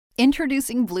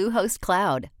Introducing Bluehost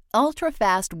Cloud,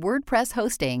 ultra-fast WordPress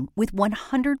hosting with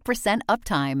 100%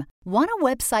 uptime. Want a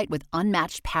website with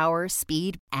unmatched power,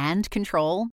 speed, and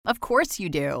control? Of course you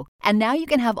do. And now you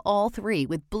can have all three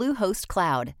with Bluehost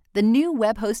Cloud, the new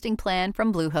web hosting plan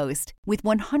from Bluehost. With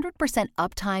 100%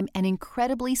 uptime and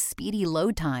incredibly speedy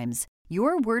load times,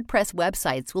 your WordPress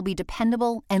websites will be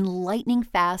dependable and lightning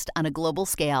fast on a global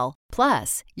scale.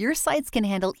 Plus, your sites can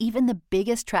handle even the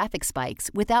biggest traffic spikes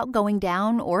without going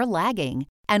down or lagging.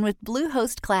 And with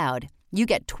Bluehost Cloud, you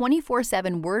get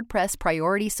 24/7 WordPress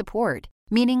priority support,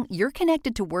 meaning you're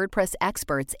connected to WordPress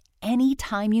experts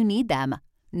anytime you need them.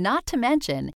 Not to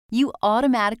mention, you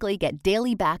automatically get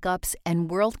daily backups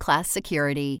and world-class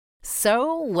security.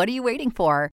 So, what are you waiting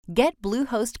for? Get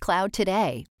Bluehost Cloud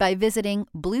today by visiting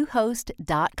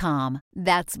Bluehost.com.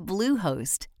 That's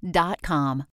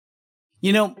Bluehost.com.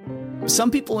 You know, some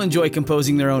people enjoy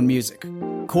composing their own music,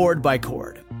 chord by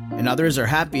chord, and others are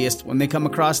happiest when they come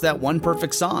across that one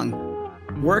perfect song.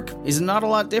 Work is not a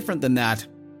lot different than that.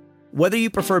 Whether you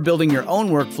prefer building your own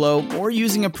workflow or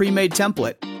using a pre-made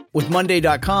template, with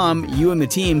Monday.com, you and the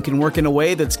team can work in a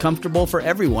way that's comfortable for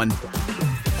everyone.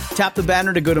 Tap the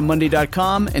banner to go to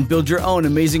Monday.com and build your own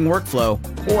amazing workflow,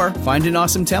 or find an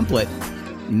awesome template.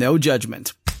 No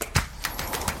judgment.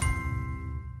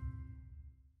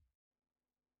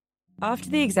 After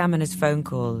the Examiner's phone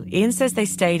call, Ian says they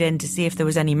stayed in to see if there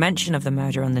was any mention of the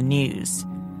murder on the news.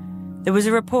 There was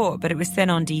a report, but it was thin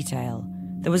on detail.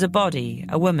 There was a body,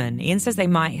 a woman. Ian says they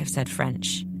might have said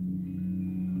French.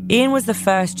 Ian was the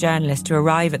first journalist to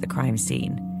arrive at the crime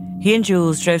scene. He and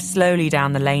Jules drove slowly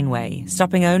down the laneway,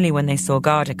 stopping only when they saw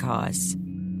Garda cars.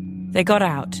 They got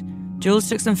out. Jules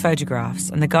took some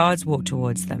photographs, and the guards walked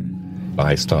towards them.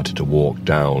 I started to walk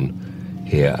down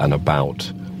here and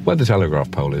about where the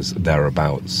telegraph pole is,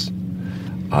 thereabouts.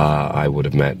 I would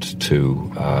have met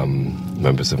two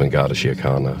members of Garda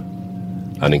Síochána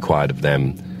and inquired of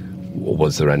them,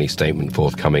 was there any statement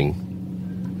forthcoming?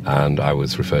 And I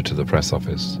was referred to the press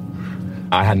office.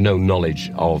 I had no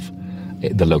knowledge of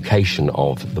the location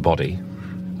of the body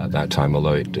at that time,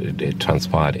 although it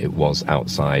transpired it was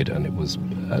outside and it was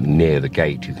near the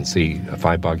gate. You can see a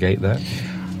 5-bar gate there.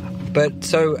 But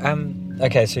so,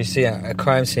 okay, so you see a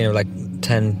crime scene of like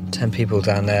 10 people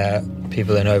down there,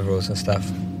 people in overalls and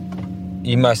stuff.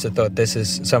 You must have thought this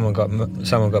is someone got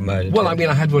murdered. Well, I mean,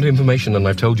 I had what information, and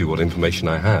I've told you what information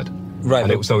I had. Right.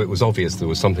 And so it was obvious there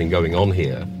was something going on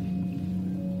here.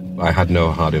 I had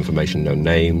no hard information, no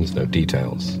names, no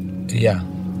details. Yeah.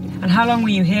 And how long were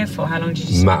you here for? How long did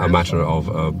you A matter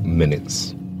of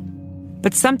minutes.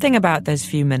 But something about those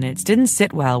few minutes didn't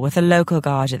sit well with a local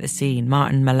guard at the scene,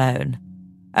 Martin Malone.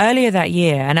 Earlier that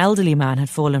year, an elderly man had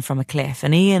fallen from a cliff,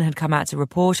 and Ian had come out to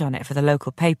report on it for the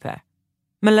local paper.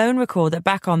 Malone recalled that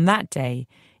back on that day,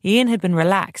 Ian had been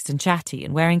relaxed and chatty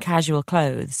and wearing casual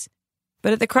clothes.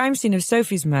 But at the crime scene of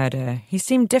Sophie's murder, he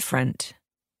seemed different.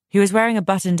 He was wearing a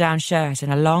button-down shirt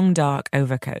and a long, dark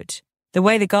overcoat. The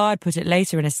way the guard put it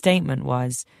later in a statement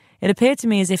was, it appeared to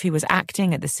me as if he was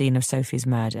acting at the scene of Sophie's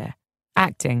murder.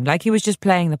 Acting like he was just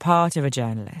playing the part of a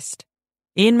journalist.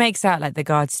 Ian makes out like the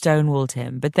guard stonewalled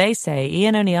him, but they say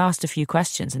Ian only asked a few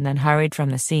questions and then hurried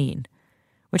from the scene,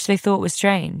 which they thought was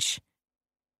strange.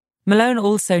 Malone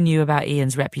also knew about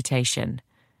Ian's reputation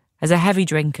as a heavy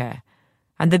drinker,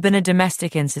 and there'd been a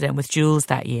domestic incident with Jules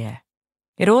that year.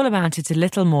 It all amounted to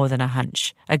little more than a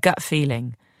hunch, a gut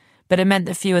feeling, but it meant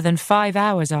that fewer than 5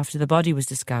 hours after the body was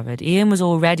discovered, Ian was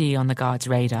already on the guard's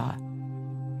radar.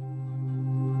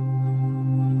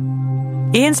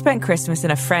 Ian spent Christmas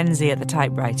in a frenzy at the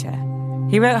typewriter.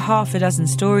 He wrote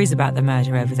 6 stories about the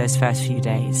murder over those first few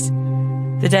days.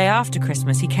 The day after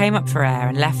Christmas, he came up for air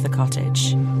and left the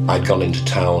cottage. I'd gone into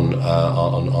town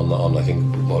on I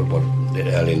think,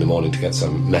 early in the morning to get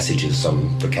some messages,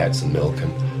 some briquettes and milk,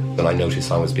 and then I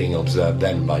noticed I was being observed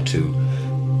then by 2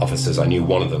 officers. I knew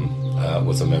one of them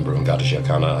was a member of Garda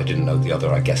Síochána. I didn't know the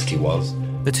other. I guessed he was.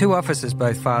 The 2 officers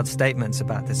both filed statements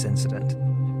about this incident.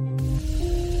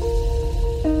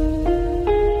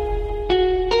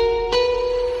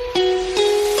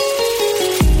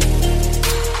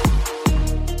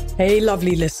 Hey,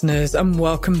 lovely listeners, and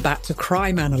welcome back to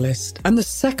Crime Analyst and the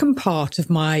second part of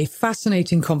my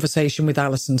fascinating conversation with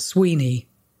Alison Sweeney.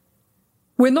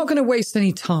 We're not going to waste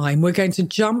any time. We're going to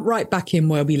jump right back in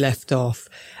where we left off.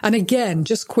 And again,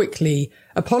 just quickly,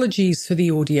 apologies for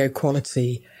the audio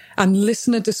quality, and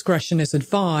listener discretion is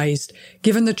advised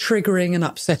given the triggering and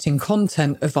upsetting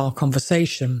content of our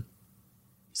conversation.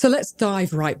 So let's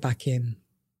dive right back in.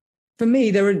 For me,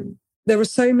 there are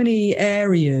so many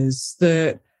areas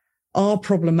that are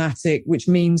problematic, which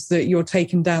means that you're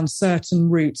taken down certain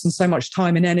routes and so much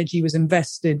time and energy was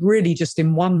invested really just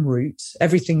in one route.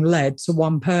 Everything led to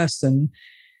one person.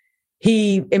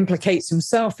 He implicates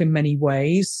himself in many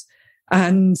ways,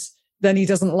 and then he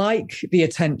doesn't like the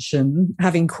attention,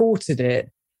 having courted it.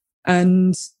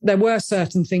 And there were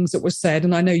certain things that were said,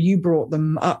 and I know you brought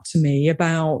them up to me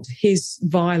about his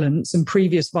violence and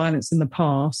previous violence in the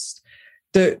past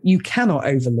that you cannot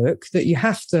overlook, that you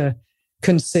have to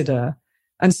consider.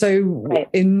 And so right.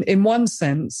 in one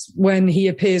sense, when he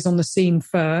appears on the scene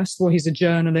first, well, he's a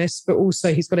journalist, but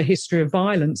also he's got a history of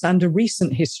violence and a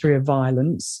recent history of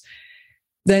violence,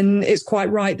 then it's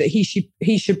quite right that he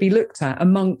should be looked at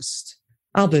amongst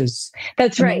others.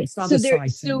 That's right.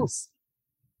 So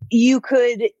you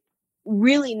could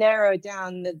really narrow it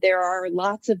down that there are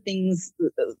lots of things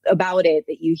about it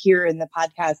that you hear in the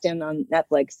podcast and on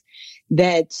Netflix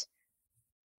that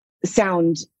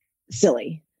sound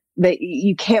silly, that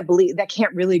you can't believe, that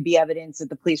can't really be evidence that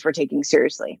the police were taking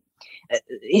seriously.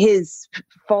 His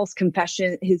false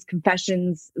confession, his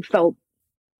confessions felt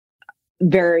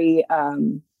very,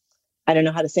 I don't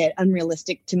know how to say it,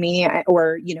 unrealistic to me,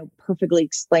 or, perfectly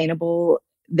explainable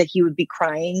that he would be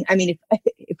crying. I mean,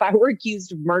 if I were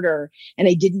accused of murder and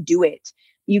I didn't do it,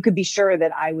 you could be sure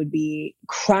that I would be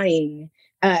crying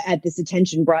at this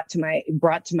attention brought to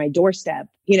my doorstep.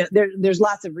 There's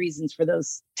lots of reasons for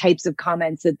those types of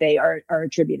comments that they are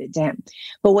attributed to him.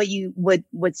 But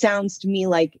what sounds to me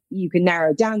like you can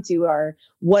narrow it down to are,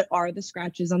 what are the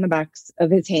scratches on the backs of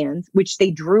his hands, which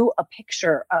they drew a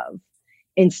picture of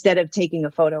instead of taking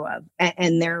a photo of,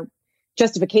 and their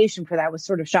justification for that was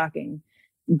sort of shocking.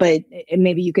 But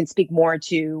maybe you can speak more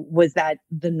to, was that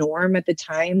the norm at the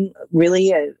time? Really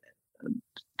a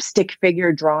stick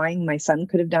figure drawing my son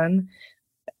could have done?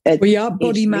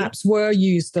 Body maps were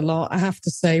used a lot. I have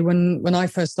to say, when I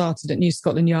first started at New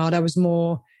Scotland Yard, I was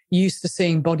more used to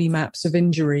seeing body maps of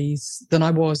injuries than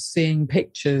I was seeing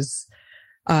pictures.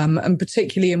 And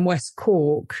particularly in West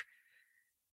Cork,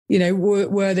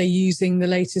 were they using the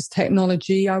latest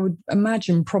technology? I would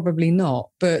imagine probably not.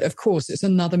 But of course, it's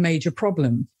another major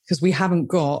problem because we haven't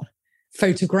got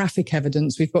photographic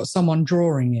evidence. We've got someone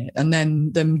drawing it and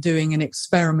then them doing an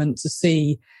experiment to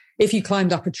see if you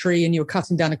climbed up a tree and you're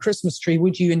cutting down a Christmas tree,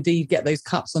 would you indeed get those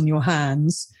cuts on your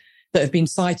hands that have been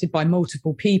cited by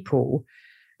multiple people?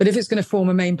 But if it's going to form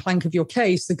a main plank of your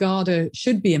case, the Garda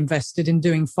should be invested in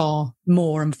doing far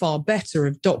more and far better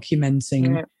of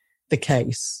documenting the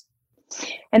case.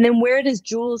 And then where does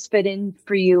Jules fit in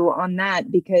for you on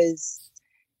that? Because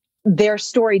their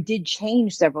story did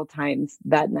change several times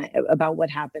that night about what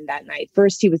happened that night.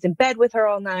 First, he was in bed with her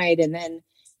all night. And then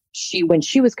when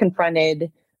she was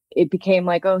confronted, it became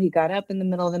like, oh, he got up in the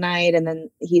middle of the night. And then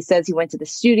he says he went to the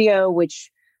studio, which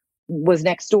was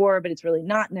next door, but it's really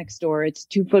not next door. It's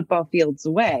 2 football fields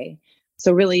away.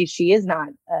 So really, she is not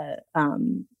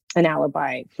an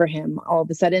alibi for him all of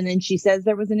a sudden. And she says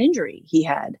there was an injury he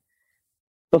had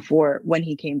before when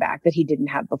he came back that he didn't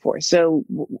have before. So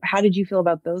how did you feel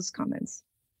about those comments?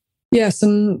 Yes.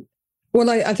 And well,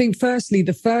 I think firstly,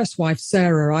 the first wife,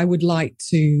 Sarah, I would like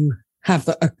to have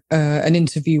an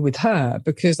interview with her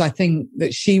because I think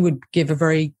that she would give a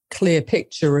very clear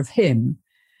picture of him.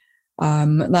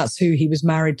 That's who he was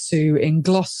married to in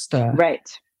Gloucester. Right.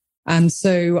 And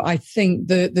so I think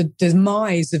the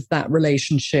demise of that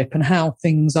relationship and how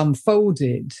things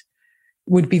unfolded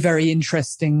would be very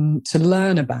interesting to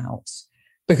learn about,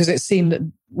 because it seemed that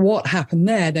what happened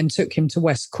there then took him to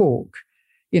West Cork.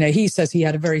 He says he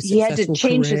had a very successful career. He had to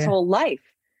change his whole life.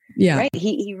 Yeah. Right.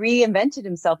 He reinvented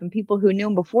himself, and people who knew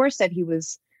him before said he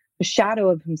was a shadow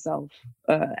of himself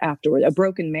afterward, a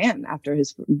broken man after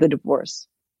the divorce.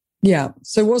 Yeah.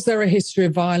 So was there a history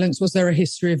of violence? Was there a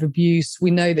history of abuse?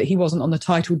 We know that he wasn't on the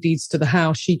title deeds to the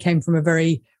house. She came from a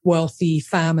very wealthy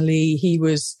family. He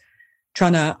was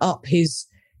trying to up his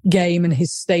game and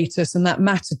his status, and that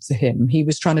mattered to him. He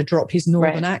was trying to drop his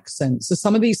northern accent. So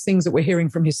some of these things that we're hearing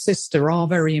from his sister are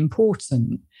very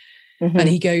important. Mm-hmm. And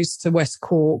he goes to West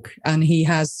Cork and he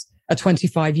has a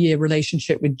 25-year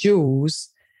relationship with Jules.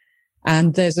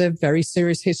 And there's a very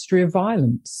serious history of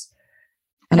violence.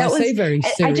 And I say very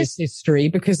serious history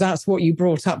because that's what you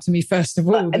brought up to me first of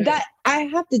all. That I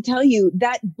have to tell you,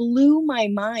 that blew my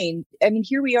mind. I mean,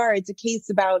 here we are. It's a case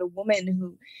about a woman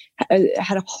who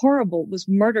was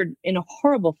murdered in a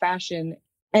horrible fashion.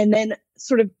 And then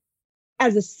sort of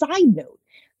as a side note,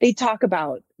 they talk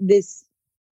about this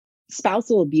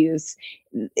spousal abuse,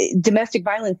 domestic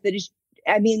violence that is,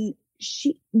 I mean,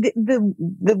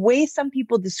 the way some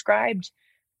people described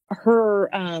her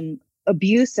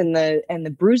abuse and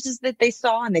the bruises that they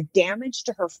saw and the damage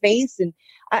to her face. And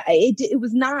it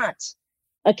was not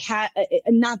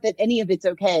not that any of it's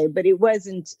okay, but it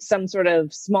wasn't some sort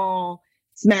of small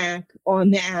smack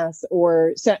on the ass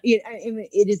or so.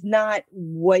 It is not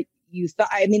what you thought.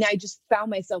 I mean, I just found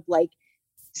myself like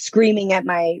screaming at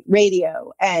my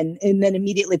radio and then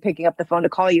immediately picking up the phone to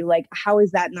call you. Like, how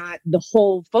is that not the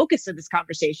whole focus of this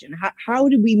conversation? How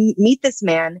did we meet this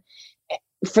man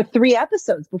for 3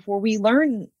 episodes before we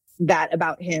learn that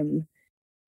about him?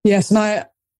 Yes. And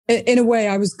in a way,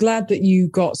 I was glad that you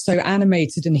got so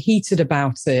animated and heated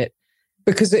about it,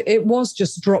 because it was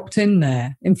just dropped in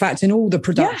there. In fact, in all the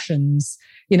productions,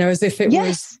 as if it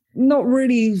was not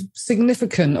really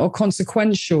significant or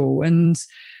consequential. And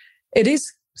it is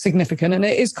significant and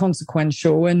it is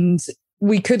consequential. And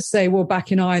we could say, well,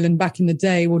 back in Ireland, back in the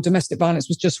day, well, domestic violence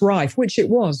was just rife, which it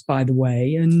was, by the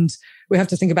way. And we have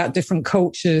to think about different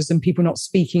cultures and people not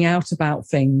speaking out about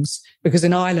things. Because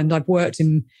in Ireland, I've worked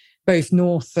in both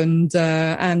North and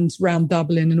around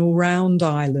Dublin and all around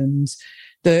Ireland.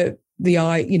 Really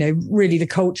the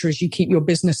culture is you keep your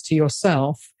business to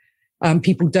yourself.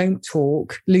 People don't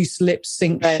talk. Loose lips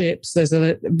sink ships. There's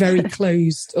a very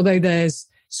closed, although there's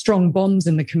strong bonds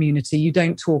in the community, you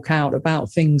don't talk out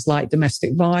about things like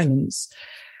domestic violence.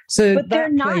 So, but they're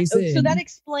not. So that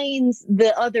explains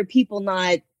the other people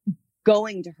not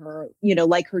going to her,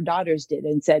 like her daughters did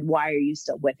and said, "Why are you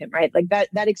still with him?" Right? Like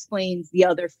that explains the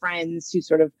other friends who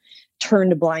sort of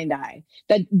turned a blind eye.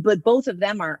 But both of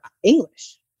them are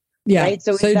English. Yeah. Right?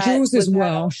 So Jules is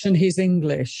Welsh and he's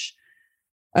English,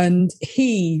 and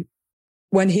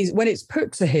when it's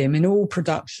put to him in all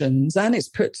productions and it's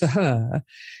put to her,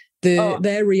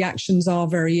 their reactions are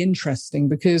very interesting,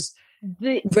 because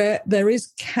there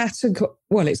is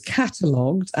it's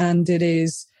catalogued and it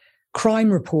is crime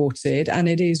reported and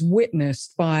it is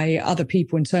witnessed by other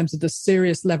people in terms of the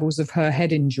serious levels of her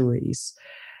head injuries.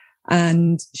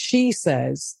 And she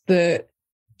says that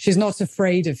she's not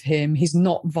afraid of him. He's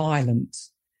not violent.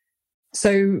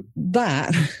 So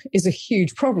that is a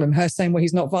huge problem, her saying, well,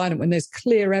 he's not violent, when there's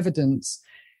clear evidence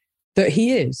that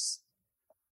he is.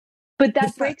 But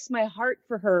that breaks my heart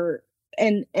for her.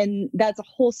 And that's a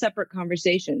whole separate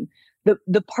conversation.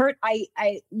 The part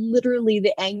I literally,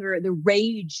 the anger, the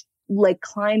rage, like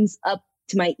climbs up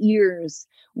to my ears,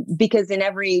 because in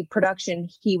every production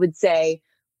he would say,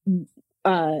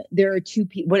 there are 2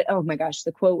 people. Oh my gosh.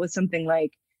 The quote was something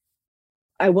like,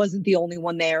 I wasn't the only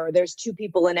one there. Or there's 2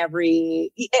 people in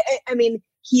every. I mean,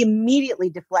 he immediately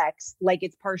deflects like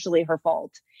it's partially her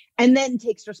fault, and then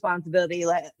takes responsibility.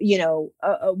 Like,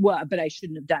 but I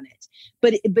shouldn't have done it.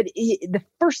 But the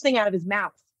first thing out of his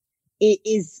mouth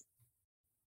is,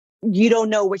 you don't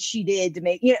know what she did to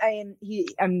make.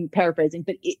 I'm paraphrasing,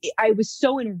 but I was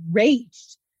so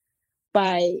enraged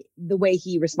by the way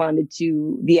he responded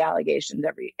to the allegations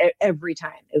every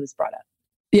time it was brought up.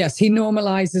 Yes, he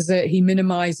normalizes it. He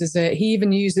minimizes it. He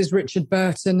even uses Richard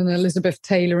Burton and Elizabeth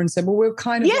Taylor and said, well, we're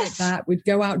kind of like that. We'd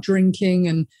go out drinking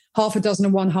and half a dozen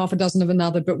of one, half a dozen of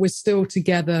another, but we're still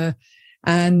together.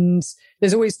 And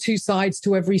there's always 2 sides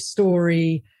to every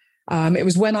story. It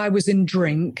was when I was in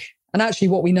drink. And actually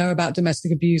what we know about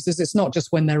domestic abusers, it's not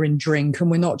just when they're in drink,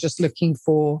 and we're not just looking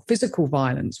for physical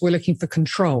violence. We're looking for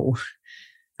control.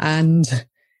 And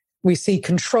we see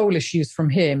control issues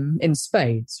from him in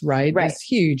spades, right? There's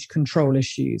huge control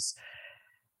issues.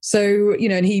 So,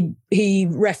 and he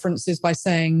references by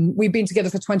saying, we've been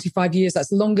together for 25 years.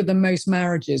 That's longer than most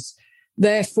marriages.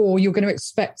 Therefore, you're going to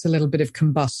expect a little bit of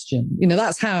combustion.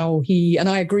 That's how and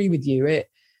I agree with you.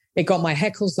 It got my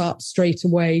heckles up straight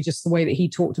away, just the way that he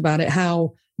talked about it,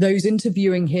 how those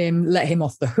interviewing him let him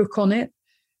off the hook on it,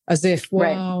 as if,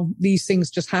 these things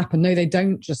just happen. No, they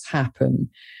don't just happen.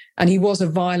 And he was a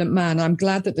violent man. I'm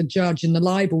glad that the judge in the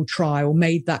libel trial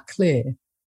made that clear.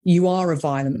 You are a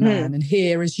violent man. And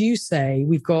here, as you say,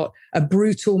 we've got a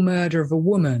brutal murder of a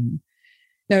woman.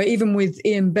 Now, even with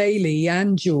Ian Bailey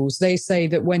and Jules, they say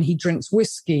that when he drinks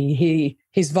whiskey,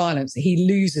 his violence, he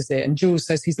loses it. And Jules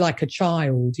says he's like a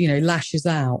child, lashes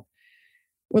out.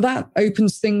 Well, that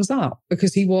opens things up,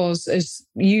 because he was, as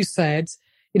you said,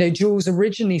 Jules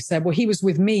originally said, well, he was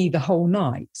with me the whole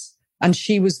night. And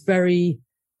she was very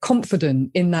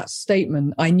confident in that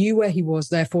statement. I knew where he was,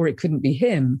 therefore it couldn't be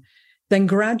him. Then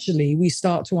gradually we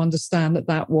start to understand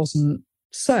that wasn't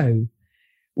so.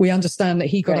 We understand that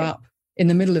he got up in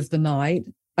the middle of the night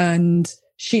and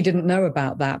she didn't know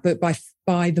about that. But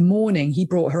by the morning, he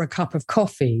brought her a cup of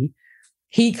coffee.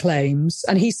 He claims,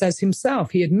 and he says himself,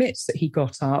 he admits that he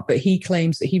got up, but he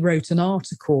claims that he wrote an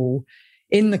article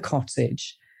in the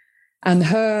cottage, and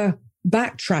her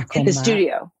backtrack on the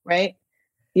studio, right?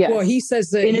 Yes. Well, he says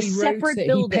that in he a wrote separate it,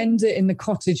 building. He penned it in the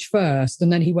cottage first,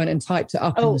 and then he went and typed it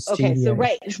up in the studio. Okay. So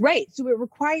right. So it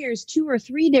requires 2 or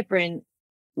 3 different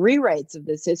rewrites of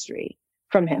this history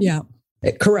from him. Yeah,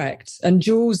 correct. And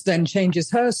Jules then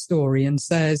changes her story and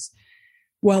says,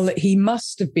 well, he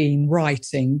must have been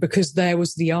writing because there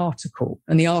was the article,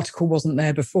 and the article wasn't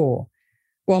there before.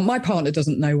 Well, my partner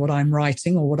doesn't know what I'm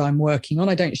writing or what I'm working on.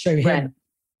 I don't show him. Right.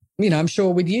 You know, I'm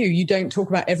sure with you don't talk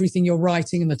about everything you're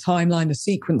writing and the timeline, the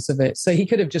sequence of it. So he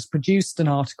could have just produced an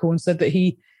article and said that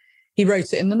he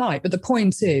wrote it in the night. But the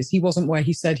point is, he wasn't where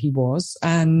he said he was,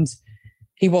 and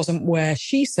he wasn't where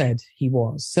she said he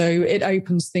was. So it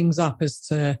opens things up as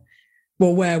to,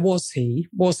 well, where was he?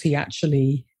 Was he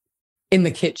actually in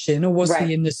the kitchen, or was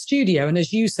he in the studio? And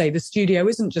as you say, the studio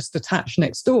isn't just attached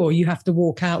next door. You have to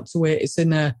walk out to it. It's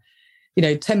in a,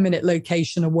 10-minute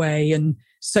location away. And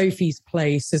Sophie's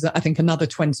place is, I think, another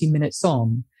 20 minutes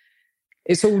on.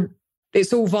 It's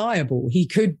all viable. He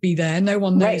could be there. No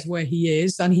one knows where he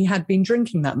is. And he had been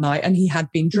drinking that night, and he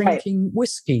had been drinking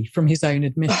whiskey from his own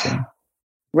admission.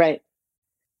 Right.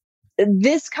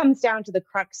 This comes down to the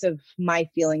crux of my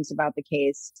feelings about the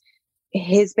case.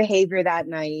 His behavior that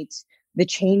night, the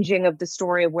changing of the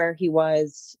story of where he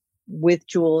was with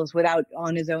Jules without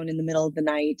on his own in the middle of the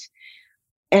night.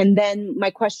 And then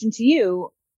my question to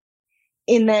you,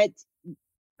 in that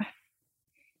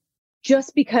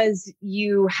just because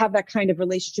you have that kind of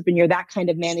relationship and you're that kind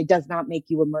of man, it does not make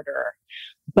you a murderer.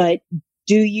 But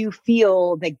do you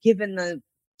feel that given the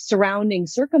surrounding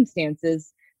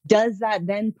circumstances, does that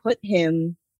then put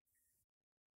him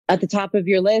at the top of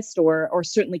your list, or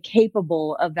certainly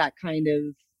capable of that kind of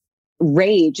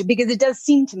rage? Because it does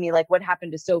seem to me like what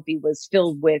happened to Sophie was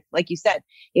filled with, like you said,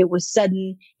 it was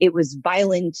sudden, it was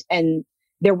violent, and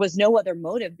there was no other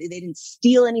motive. They didn't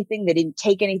steal anything. They didn't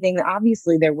take anything.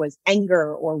 Obviously, there was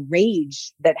anger or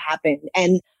rage that happened,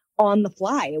 and on the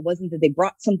fly. It wasn't that they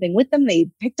brought something with them. They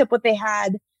picked up what they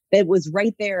had that was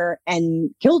right there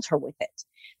and killed her with it.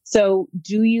 So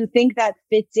do you think that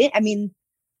fits in? I mean,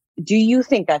 do you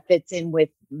think that fits in with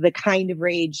the kind of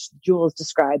rage Jules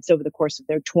describes over the course of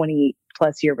their 20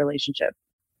 plus year relationship?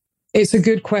 It's a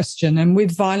good question. And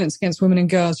with violence against women and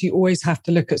girls, you always have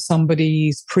to look at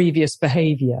somebody's previous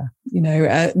behavior.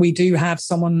 We do have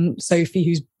someone, Sophie,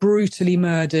 who's brutally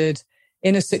murdered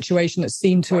in a situation that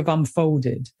seemed to have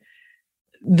unfolded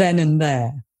then and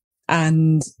there.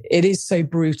 And it is so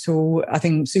brutal. I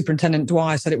think Superintendent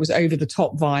Dwyer said it was over the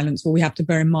top violence. Well, we have to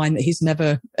bear in mind that he's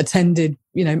never attended,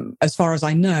 as far as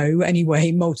I know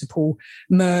anyway, multiple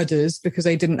murders because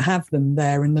they didn't have them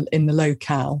there in the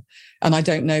locale. And I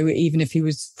don't know, even if he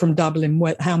was from Dublin,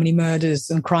 how many murders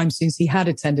and crime scenes he had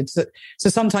attended. So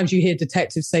sometimes you hear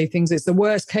detectives say things, it's the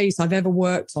worst case I've ever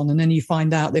worked on. And then you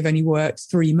find out they've only worked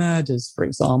 3 murders, for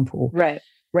example. Right.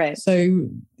 Right. So,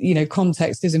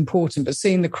 context is important, but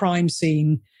seeing the crime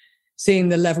scene, seeing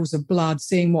the levels of blood,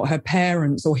 seeing what her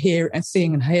parents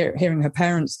hearing her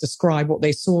parents describe what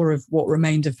they saw of what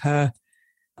remained of her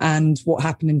and what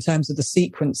happened in terms of the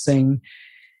sequencing.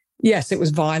 Yes, it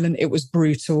was violent. It was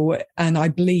brutal. And I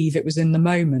believe it was in the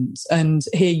moment. And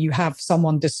here you have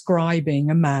someone describing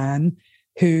a man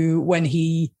who, I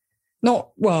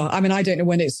don't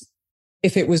know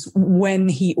if it was when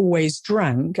he always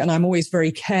drank, and I'm always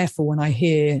very careful when I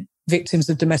hear victims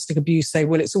of domestic abuse say,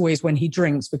 well, it's always when he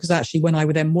drinks, because actually when I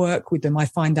would then work with them, I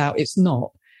find out it's not.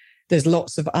 There's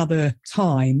lots of other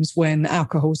times when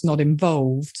alcohol's not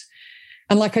involved.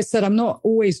 And like I said, I'm not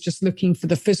always just looking for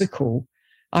the physical.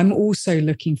 I'm also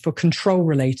looking for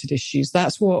control-related issues.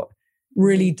 That's what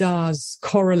really does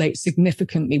correlate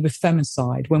significantly with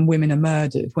femicide when women are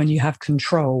murdered, when you have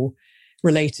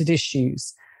control-related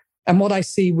issues. And what I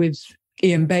see with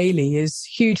Ian Bailey is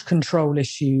huge control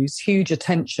issues, huge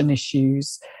attention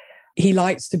issues. He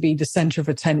likes to be the center of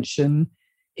attention.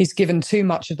 He's given too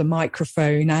much of the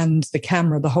microphone and the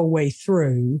camera the whole way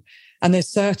through. And there's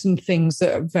certain things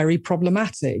that are very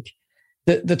problematic.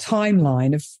 The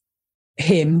timeline of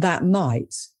him that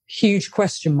night, huge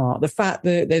question mark. The fact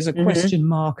that there's a question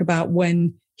mark about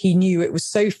when he knew it was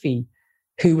Sophie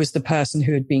who was the person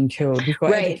who had been killed. We've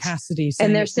got Eddie Cassidy saying,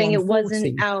 and they're saying it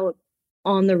wasn't out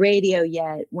on the radio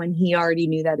yet when he already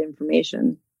knew that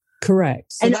information.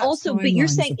 Correct. So and also, but you're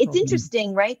saying it's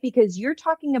interesting, right? Because you're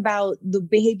talking about the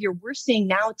behavior we're seeing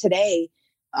now today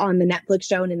on the Netflix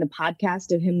show and in the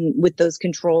podcast of him with those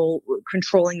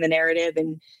controlling the narrative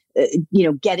and,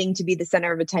 getting to be the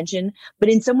center of attention. But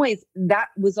in some ways that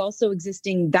was also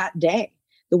existing that day,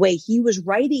 the way he was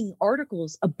writing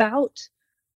articles about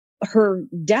her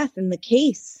death and the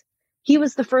case. He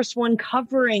was the first one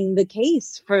covering the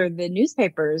case for the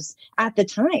newspapers at the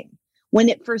time, when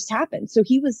it first happened. So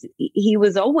he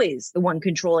was always the one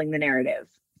controlling the narrative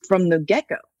from the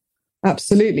get-go.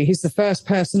 Absolutely. He's the first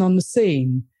person on the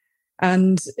scene.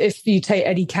 And if you take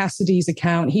Eddie Cassidy's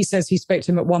account, he says he spoke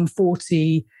to him at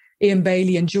 1:40. Ian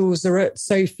Bailey and Jules are at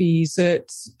Sophie's at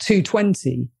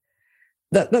 2:20.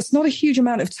 That's not a huge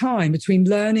amount of time between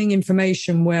learning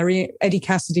information where Eddie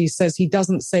Cassidy says he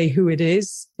doesn't say who it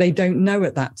is. They don't know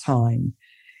at that time.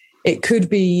 It could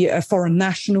be a foreign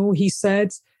national, he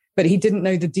said, but he didn't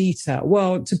know the detail.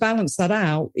 Well, to balance that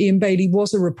out, Ian Bailey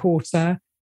was a reporter.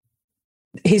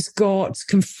 He's got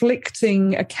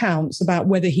conflicting accounts about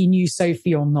whether he knew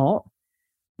Sophie or not.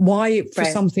 Why, for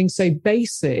something so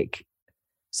basic,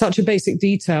 such a basic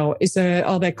detail,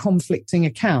 are there conflicting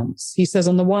accounts? He says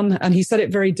on the one, and he said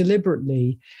it very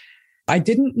deliberately, I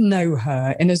didn't know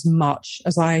her in as much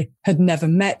as I had never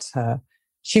met her.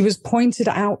 She was pointed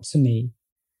out to me.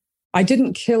 I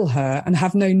didn't kill her and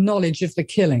have no knowledge of the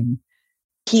killing.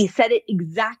 He said it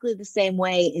exactly the same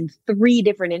way in 3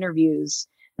 different interviews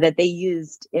that they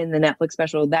used in the Netflix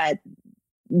special, that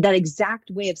exact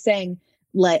way of saying,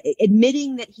 like,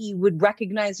 admitting that he would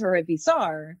recognize her if he saw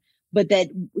her, but that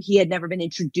he had never been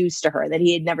introduced to her, that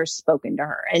he had never spoken to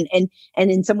her. And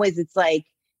in some ways it's like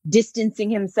distancing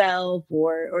himself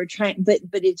or trying, but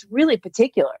it's really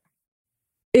particular.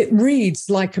 It reads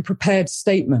like a prepared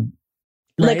statement.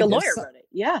 Right? Like a lawyer wrote it.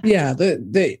 Yeah. Yeah.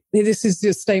 This is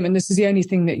your statement. This is the only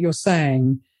thing that you're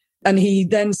saying. And he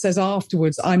then says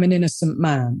afterwards, I'm an innocent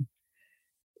man.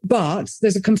 But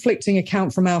there's a conflicting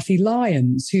account from Alfie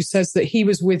Lyons, who says that he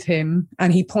was with him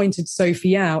and he pointed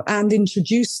Sophie out and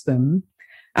introduced them,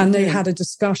 and they had a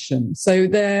discussion. So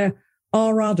there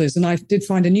are others. And I did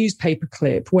find a newspaper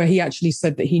clip where he actually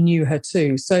said that he knew her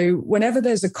too. So whenever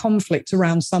there's a conflict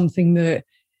around something that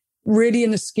really in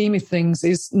the scheme of things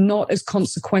is not as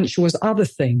consequential as other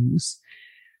things,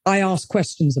 I ask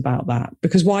questions about that,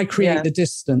 because why create the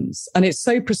distance? And it's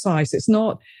so precise. It's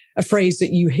not a phrase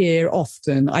that you hear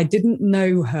often. I didn't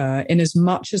know her in as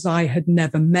much as I had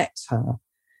never met her.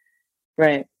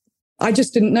 Right. I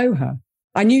just didn't know her.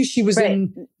 I knew she was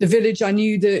in the village. I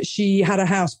knew that she had a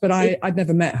house, but I'd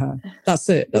never met her. That's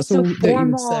it. That's all so that you would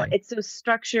formal, say. it's so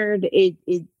structured.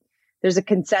 There's a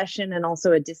concession and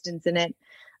also a distance in it.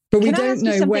 But we don't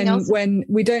know when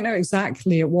we don't know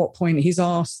exactly at what point he's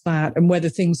asked that and whether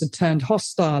things have turned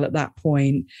hostile at that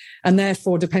point. And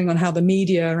therefore, depending on how the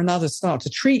media and others start to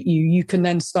treat you, you can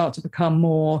then start to become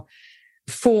more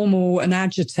formal and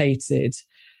agitated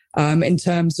in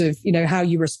terms of, how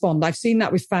you respond. I've seen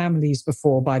that with families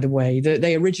before, by the way, that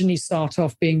they originally start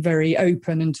off being very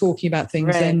open and talking about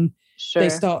things. Then they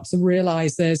start to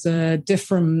realize there's a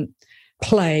different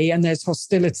play and there's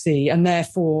hostility, and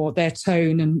therefore their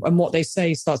tone and what they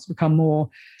say starts to become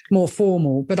more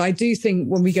formal. But I do think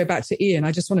when we go back to Ian,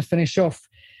 I just want to finish off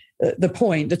the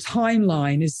point. The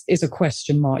timeline is a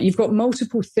question mark. You've got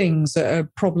multiple things that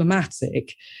are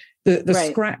problematic. The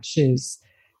scratches,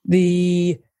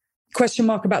 the question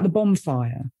mark about the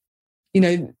bonfire,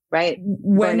 when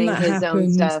burning that his happened,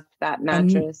 own stuff, that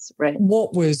mattress,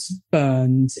 what was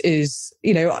burned is,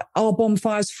 are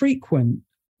bonfires frequent?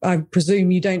 I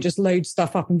presume you don't just load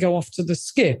stuff up and go off to the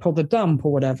skip or the dump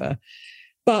or whatever.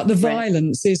 But the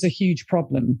violence is a huge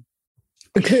problem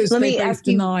because they both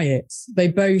deny it. They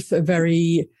both are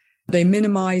they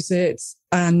minimize it.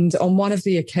 And on one of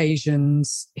the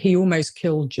occasions, he almost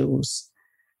killed Jules.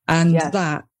 And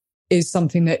that is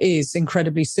something that is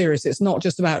incredibly serious. It's not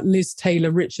just about Liz Taylor,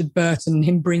 Richard Burton,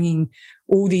 him bringing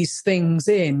all these things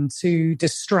in to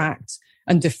distract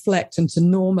and deflect and to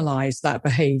normalize that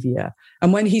behavior.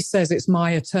 And when he says it's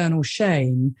my eternal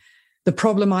shame, the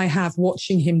problem I have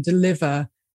watching him deliver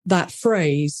that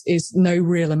phrase is no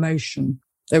real emotion.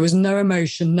 There was no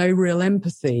emotion, no real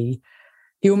empathy.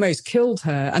 He almost killed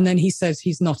her. And then he says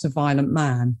he's not a violent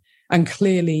man. And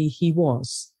clearly he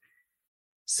was.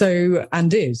 So,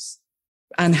 and is,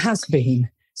 and has been.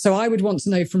 So I would want to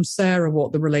know from Sarah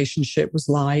what the relationship was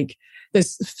like.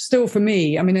 There's still, for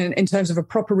me, I mean, in terms of a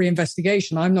proper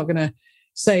reinvestigation, I'm not going to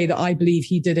say that I believe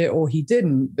he did it or he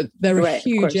didn't, but there are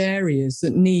huge areas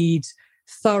that need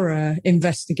thorough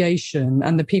investigation,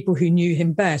 and the people who knew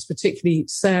him best, particularly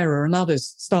Sarah and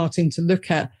others, starting to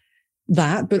look at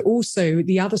that, but also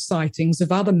the other sightings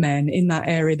of other men in that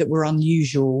area that were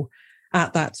unusual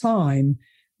at that time.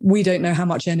 We don't know how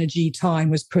much energy, time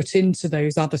was put into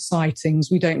those other sightings.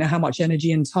 We don't know how much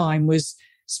energy and time was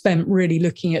spent really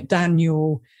looking at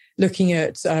Daniel, looking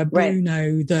at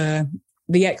Bruno,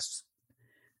 the ex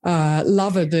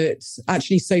lover that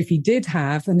actually Sophie did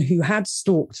have and who had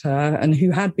stalked her and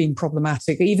who had been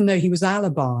problematic, even though he was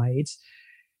alibied.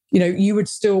 you would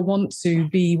still want to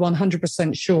be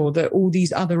 100% sure that all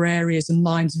these other areas and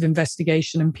lines of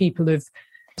investigation and people of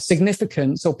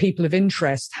significance or people of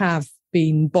interest have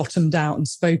been bottomed out and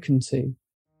spoken to.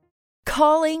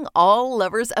 Calling all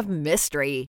lovers of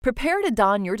mystery. Prepare to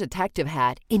don your detective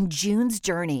hat in June's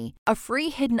Journey, a free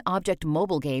hidden object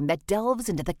mobile game that delves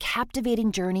into the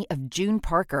captivating journey of June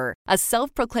Parker, a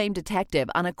self-proclaimed detective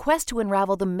on a quest to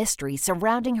unravel the mystery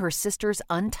surrounding her sister's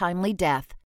untimely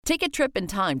death. Take a trip in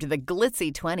time to the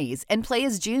glitzy 20s and play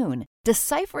as June,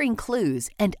 deciphering clues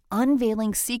and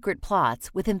unveiling secret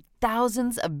plots within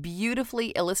thousands of beautifully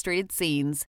illustrated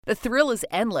scenes. The thrill is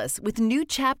endless with new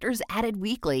chapters added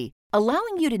weekly,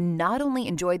 allowing you to not only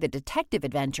enjoy the detective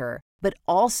adventure, but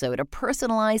also to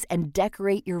personalize and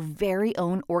decorate your very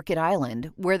own Orchid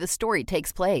Island where the story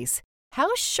takes place.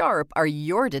 How sharp are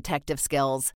your detective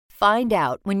skills? Find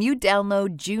out when you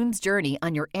download June's Journey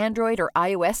on your Android or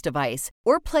iOS device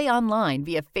or play online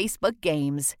via Facebook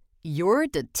Games. Your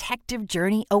detective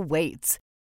journey awaits.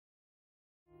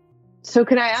 So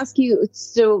can I ask you,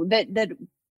 so that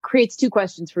creates two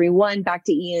questions for me. One, back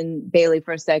to Ian Bailey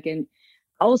for a second.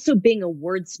 Also being a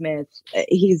wordsmith,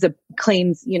 he's a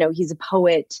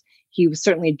poet. He was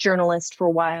certainly a journalist for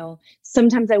a while.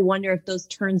 Sometimes I wonder if those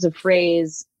turns of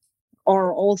phrase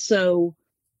are also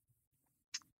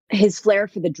his flair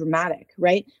for the dramatic,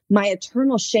 right? My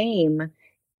eternal shame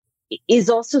is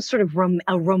also sort of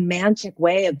a romantic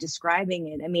way of describing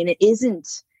it. I mean, it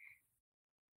isn't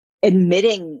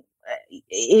admitting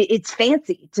it's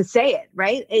fancy to say it,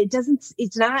 right?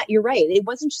 It's not, you're right. It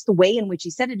wasn't just the way in which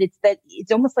he said it. It's that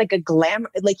it's almost like a glamour,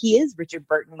 like he is Richard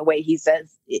Burton, the way he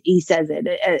says it,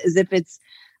 as if it's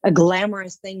a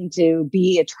glamorous thing to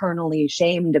be eternally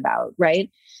ashamed about, right?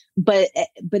 But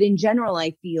in general,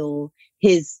 I feel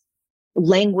his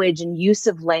language and use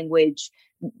of language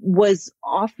was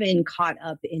often caught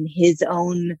up in his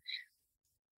own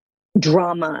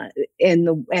drama and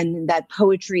that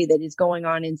poetry that is going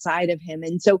on inside of him.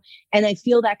 And I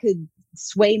feel that could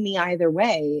sway me either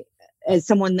way, as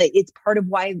someone that it's part of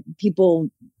why people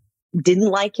didn't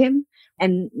like him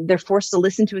and they're forced to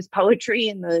listen to his poetry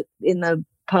in the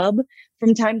pub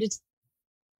from time to time.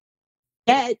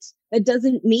 Yet that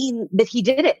doesn't mean that he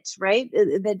did it, right?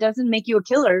 That doesn't make you a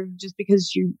killer just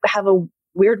because you have a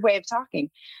weird way of talking.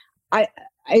 I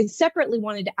separately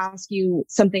wanted to ask you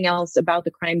something else about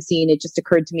the crime scene. It just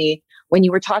occurred to me when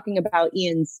you were talking about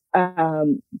Ian's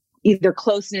either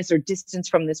closeness or distance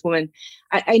from this woman.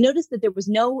 I noticed that there was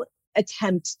no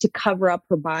attempt to cover up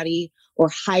her body or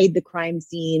hide the crime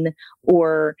scene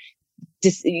or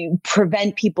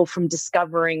prevent people from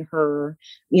discovering her.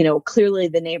 Clearly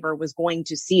the neighbor was going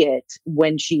to see it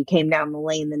when she came down the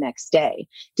lane the next day.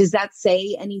 Does that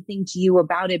say anything to you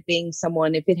about it being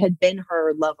someone, if it had been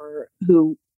her lover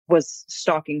who was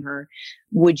stalking her,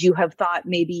 would you have thought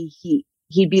maybe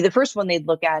he'd be the first one they'd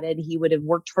look at it? He would have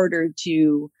worked harder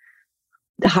to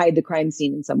hide the crime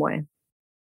scene in some way.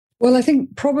 Well, I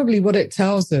think probably what it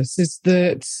tells us is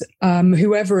that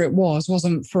whoever it was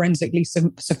wasn't forensically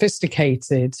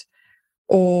sophisticated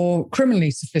or criminally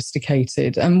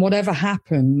sophisticated, and whatever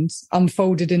happened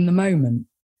unfolded in the moment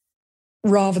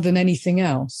rather than anything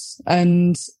else.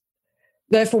 And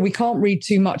therefore, we can't read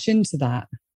too much into that.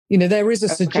 There is a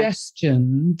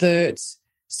suggestion that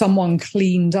someone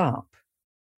cleaned up.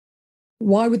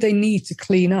 Why would they need to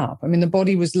clean up? I mean, the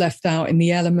body was left out in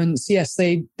the elements. Yes,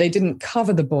 they didn't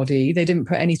cover the body. They didn't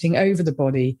put anything over the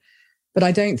body. But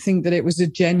I don't think that it was a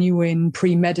genuine,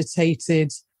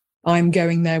 premeditated, I'm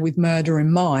going there with murder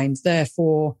in mind.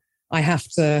 Therefore, I have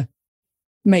to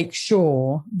make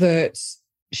sure that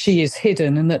she is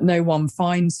hidden and that no one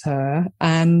finds her.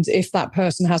 And if that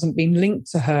person hasn't been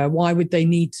linked to her, why would they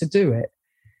need to do it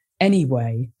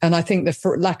anyway? And I think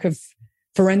the lack of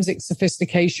forensic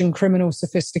sophistication, criminal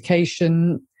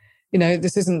sophistication,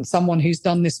 this isn't someone who's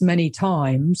done this many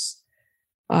times.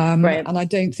 Right. And I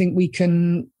don't think we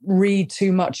can read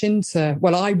too much into,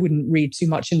 I wouldn't read too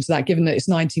much into that, given that it's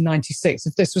 1996.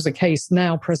 If this was a case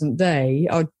now, present day,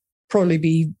 I'd probably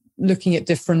be looking at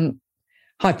different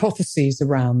hypotheses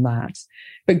around that.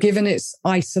 But given it's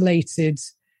isolated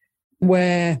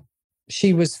where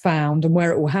she was found and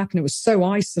where it will happen, it was so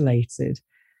isolated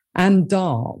and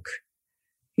dark.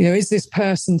 Is this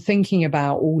person thinking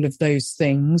about all of those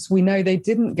things? We know they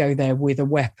didn't go there with a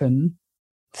weapon.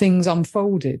 Things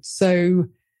unfolded. So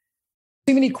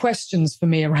too many questions for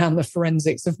me around the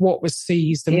forensics of what was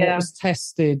seized and what was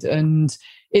tested. And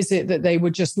is it that they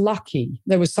were just lucky?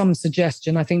 There was some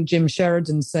suggestion. I think Jim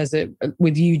Sheridan says it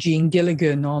with Eugene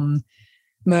Gilligan on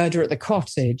Murder at the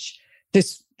Cottage.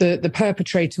 The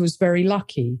perpetrator was very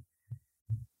lucky.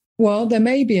 Well, there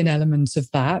may be an element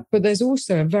of that, but there's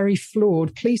also a very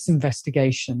flawed police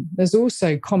investigation. There's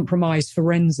also compromised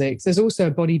forensics. There's also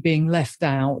a body being left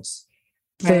out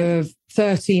for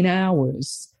 13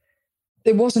 hours.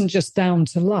 It wasn't just down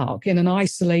to luck in an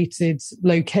isolated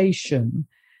location.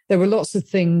 There were lots of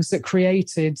things that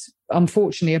created,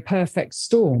 unfortunately, a perfect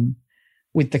storm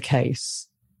with the case.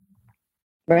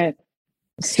 Right.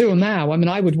 Still now, I mean,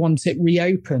 I would want it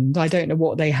reopened. I don't know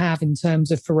what they have in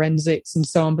terms of forensics and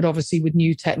so on, but obviously with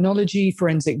new technology,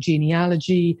 forensic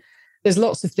genealogy, there's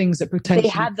lots of things that potentially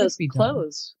they had those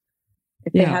closed.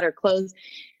 If Yeah. they had her closed,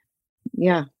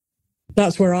 yeah.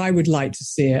 That's where I would like to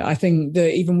see it. I think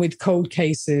that even with cold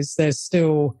cases, there's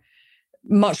still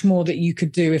much more that you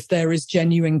could do if there is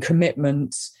genuine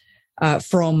commitment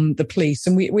from the police.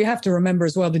 And we have to remember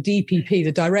as well, the DPP,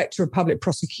 the Director of Public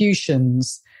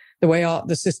Prosecutions, the way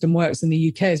the system works in the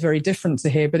UK is very different to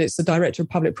here, but it's the Director of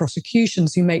Public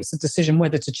Prosecutions who makes the decision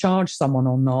whether to charge someone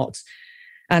or not.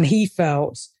 And he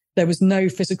felt there was no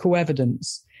physical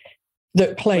evidence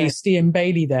that placed Ian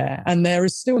Bailey there. And there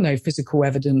is still no physical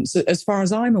evidence as far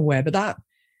as I'm aware. But that,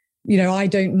 I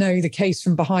don't know the case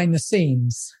from behind the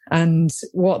scenes. And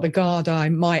what the Garda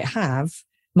might have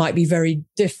might be very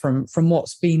different from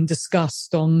what's been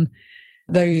discussed on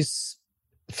those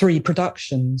 3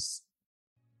 productions.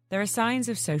 There are signs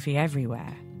of Sophie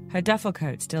everywhere. Her duffel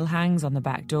coat still hangs on the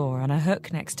back door on a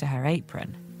hook next to her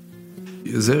apron.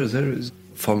 There is,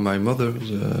 for my mother,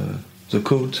 the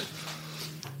coat.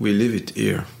 We leave it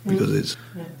here because it's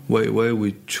why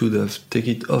we should have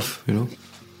taken it off,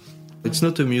 It's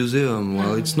not a museum,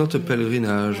 it's not a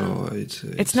pelerinage.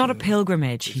 It's not a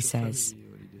pilgrimage, he says.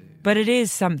 But it is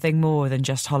something more than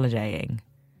just holidaying.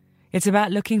 It's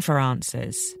about looking for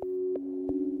answers.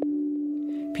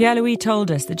 Pierre-Louis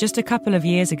told us that just a couple of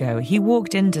years ago, he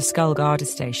walked into Skull Garda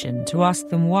Station to ask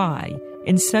them why,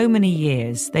 in so many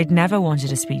years, they'd never wanted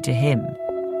to speak to him.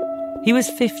 He was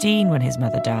 15 when his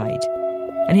mother died,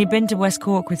 and he'd been to West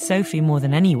Cork with Sophie more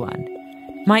than anyone.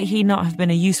 Might he not have been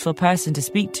a useful person to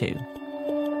speak to?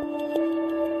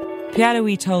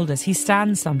 Pierre-Louis told us he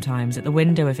stands sometimes at the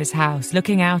window of his house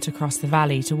looking out across the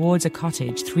valley towards a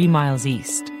cottage 3 miles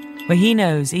east, where he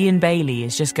knows Ian Bailey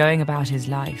is just going about his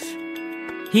life.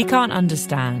 He can't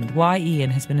understand why Ian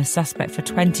has been a suspect for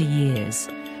 20 years,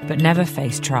 but never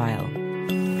faced trial.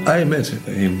 I met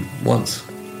him once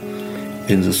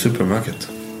in the supermarket.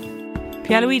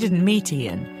 Pierre-Louis didn't meet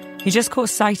Ian. He just caught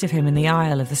sight of him in the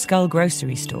aisle of the Skull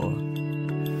grocery store.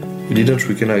 He didn't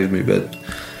recognize me, but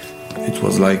it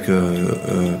was like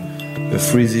a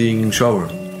freezing shower.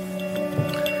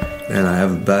 And I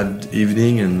have a bad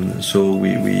evening, and so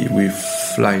we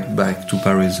fly back to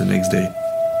Paris the next day.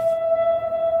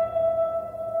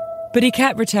 But he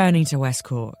kept returning to West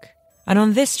Cork. And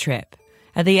on this trip,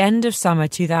 at the end of summer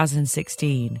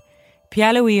 2016,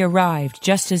 Pierre-Louis arrived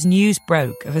just as news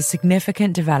broke of a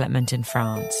significant development in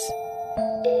France.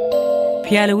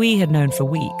 Pierre-Louis had known for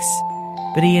weeks,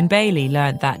 but Ian Bailey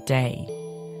learnt that day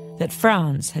that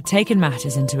France had taken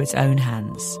matters into its own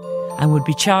hands and would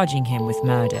be charging him with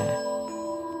murder.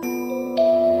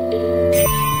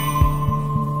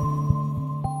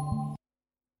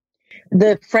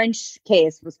 The French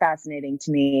case was fascinating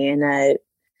to me in a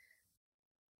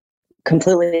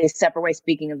completely separate way,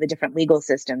 speaking of the different legal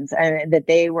systems, and that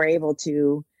they were able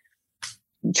to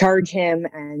charge him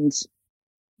and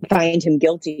find him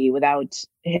guilty without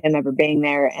him ever being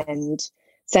there and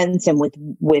sentence him with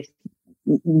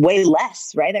way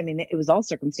less, right? I mean, it was all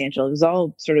circumstantial. It was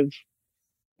all sort of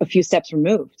a few steps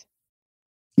removed.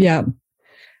 Yeah.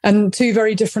 And 2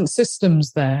 very different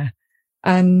systems there.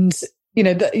 And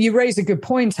you raise a good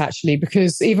point, actually,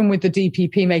 because even with the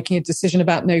DPP making a decision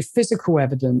about no physical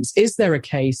evidence, is there a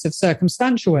case of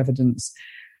circumstantial evidence?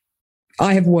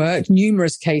 I have worked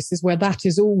numerous cases where that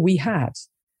is all we had.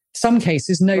 Some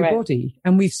cases, no body,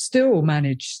 and we've still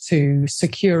managed to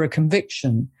secure a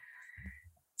conviction.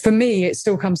 For me, it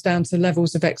still comes down to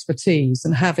levels of expertise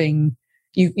and having,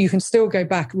 you can still go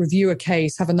back, review a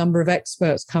case, have a number of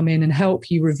experts come in and help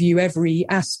you review every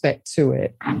aspect to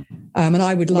it. And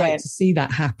I would like to see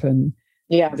that happen.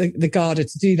 Yeah. The Garda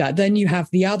to do that. Then you have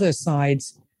the other side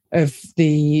of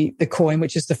the coin,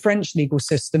 which is the French legal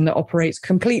system that operates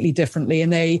completely differently.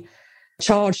 And they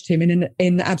charged him in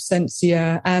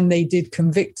absentia and they did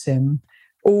convict him,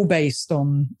 all based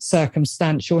on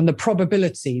circumstantial and the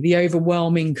probability, the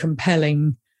overwhelming,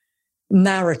 compelling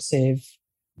narrative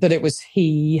that it was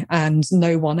he and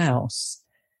no one else.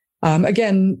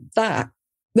 Again, that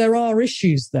there are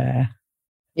issues there.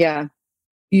 Yeah.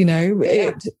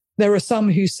 There are some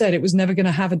who said it was never going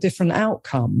to have a different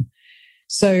outcome.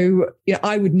 So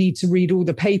I would need to read all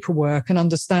the paperwork and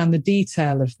understand the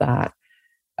detail of that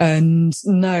and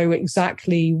know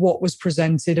exactly what was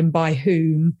presented and by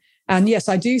whom. And yes,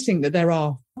 I do think that there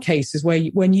are cases where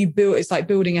when you build, it's like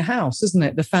building a house, isn't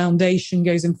it? The foundation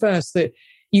goes in first, that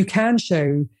you can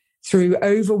show through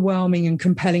overwhelming and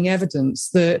compelling evidence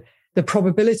that the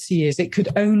probability is it could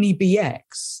only be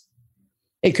X.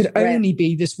 It could only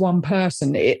be this one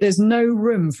person. There's no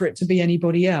room for it to be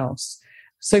anybody else.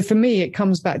 So for me, it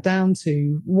comes back down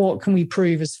to what can we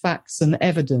prove as facts and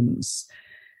evidence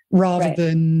rather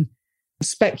than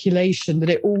speculation that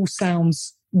it all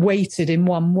sounds weighted in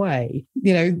one way.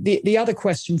 The other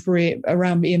question for it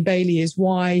around Ian Bailey is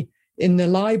why in the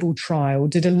libel trial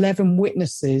did 11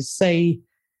 witnesses say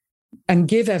and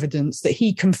give evidence that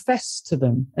he confessed to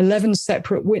them? 11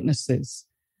 separate witnesses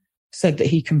said that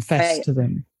he confessed to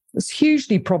them. It's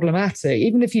hugely problematic,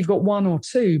 even if you've got one or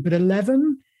two, but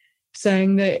 11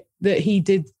 saying that he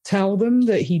did tell them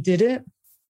that he did it.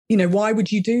 Why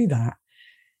would you do that?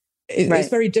 It's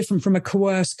very different from a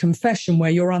coerced confession where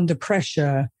you're under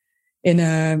pressure in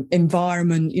an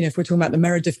environment, if we're talking about the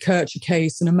Meredith Kercher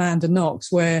case and Amanda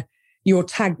Knox, where you're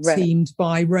tag teamed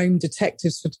by Rome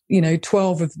detectives for,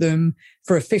 12 of them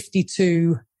for a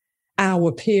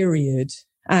 52-hour period.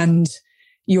 And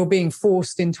you're being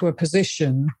forced into a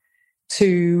position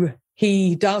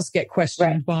he does get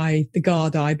questioned by the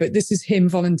Gardaí, but this is him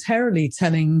voluntarily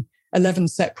telling 11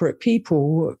 separate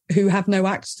people who have no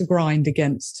axe to grind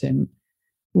against him.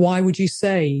 Why would you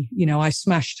say, I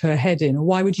smashed her head in? Or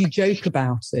why would you joke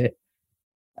about it?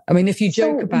 I mean, if you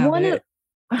joke about it,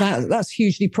 that's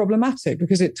hugely problematic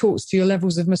because it talks to your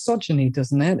levels of misogyny,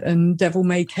 doesn't it? And devil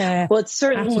may care it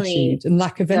certainly attitude and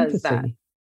lack of empathy. That.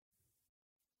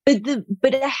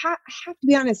 But I have to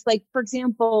be honest, like, for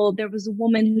example, there was a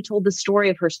woman who told the story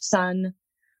of her son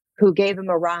who gave him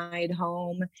a ride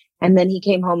home. And then he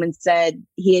came home and said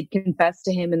he had confessed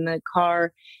to him in the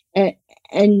car.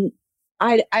 And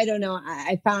I don't know.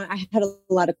 I had a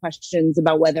lot of questions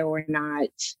about whether or not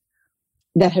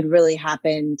that had really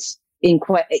happened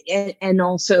and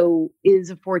also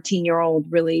is a 14-year-old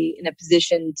really in a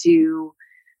position to,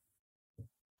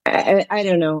 I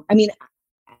don't know. I mean,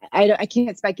 I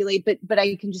can't speculate, but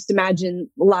I can just imagine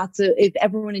if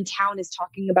everyone in town is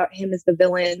talking about him as the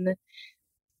villain,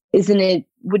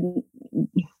 wouldn't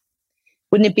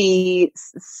it be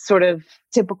sort of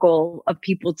typical of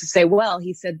people to say, well,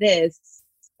 he said this,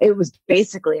 it was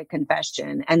basically a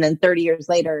confession. And then 30 years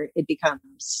later, it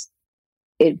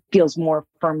feels more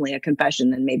firmly a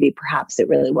confession than maybe perhaps it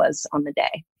really was on the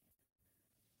day.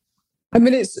 I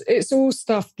mean, it's all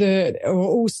stuff or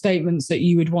all statements that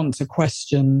you would want to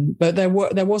question. But there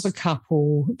was a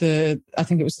couple, I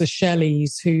think it was the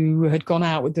Shelleys, who had gone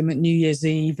out with them at New Year's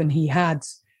Eve, and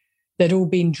they'd all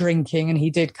been drinking, and he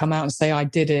did come out and say, I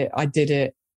did it.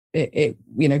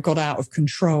 It got out of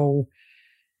control.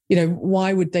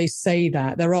 Why would they say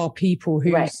that? There are people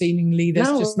who seemingly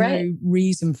there's no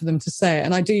reason for them to say it.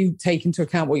 And I do take into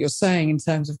account what you're saying in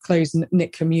terms of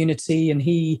close-knit community, and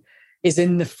he is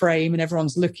in the frame and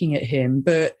everyone's looking at him.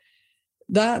 But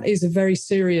that is a very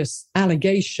serious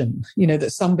allegation,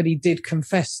 that somebody did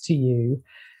confess to you.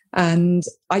 And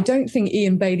I don't think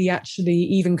Ian Bailey actually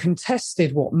even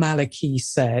contested what Malachy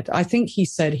said. I think he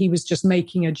said he was just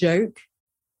making a joke.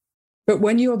 But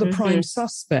when you're the prime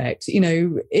suspect,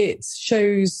 it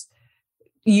shows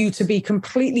you to be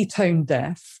completely tone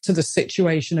deaf to the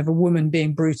situation of a woman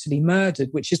being brutally murdered,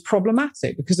 which is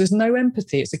problematic because there's no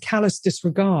empathy. It's a callous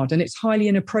disregard, and it's highly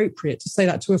inappropriate to say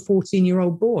that to a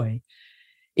 14-year-old boy,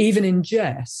 even in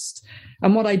jest.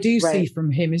 And what I do see from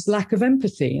him is lack of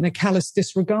empathy and a callous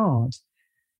disregard.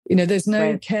 There's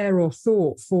no care or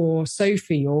thought for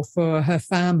Sophie or for her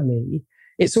family.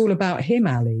 It's all about him,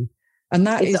 Ali. And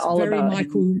that is very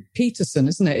Michael Peterson,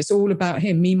 isn't it? It's all about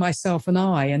him, me, myself, and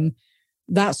I. And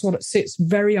that's what sits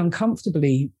very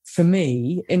uncomfortably for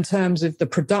me in terms of the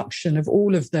production of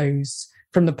all of those,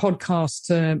 from the podcast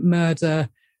to Murder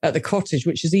at the Cottage,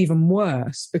 which is even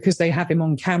worse because they have him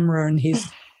on camera and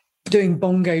he's doing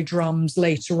bongo drums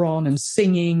later on and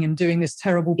singing and doing this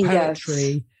terrible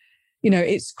poetry.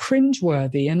 It's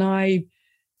cringeworthy. And I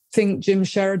think Jim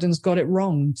Sheridan's got it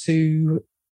wrong to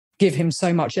give him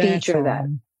so much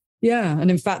airtime. Yeah. And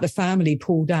in fact, the family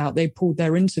pulled out. They pulled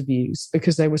their interviews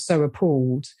because they were so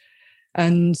appalled.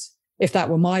 And if that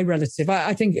were my relative,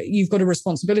 I think you've got a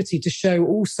responsibility to show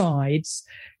all sides.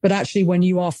 But actually, when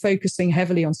you are focusing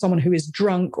heavily on someone who is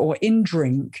drunk or in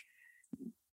drink,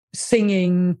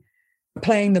 singing,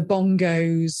 playing the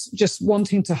bongos, just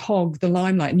wanting to hog the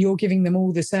limelight, and you're giving them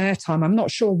all this airtime, I'm not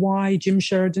sure why Jim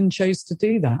Sheridan chose to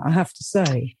do that, I have to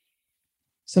say.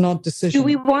 It's an odd decision. Do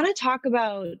we want to talk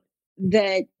about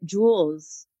that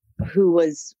Jules, who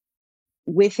was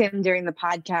with him during the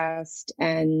podcast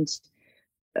and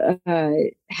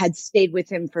had stayed with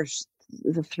him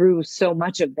through so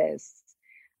much of this,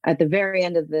 at the very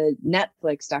end of the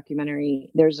Netflix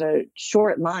documentary, there's a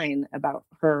short line about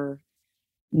her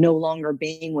no longer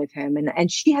being with him.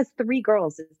 And she has 3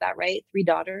 girls. Is that right? 3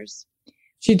 daughters?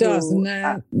 She does.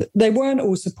 And they weren't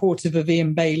all supportive of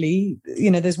Ian Bailey.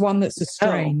 You know, there's one that's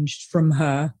estranged from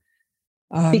her.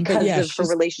 Because of her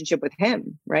relationship with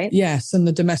him, right? Yes, and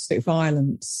the domestic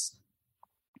violence.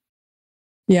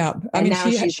 Yeah, I mean,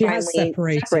 she has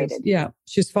separated. Yeah,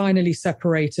 she's finally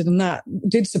separated. And that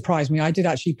did surprise me. I did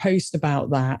actually post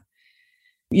about that.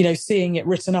 You know, seeing it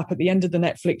written up at the end of the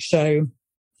Netflix show,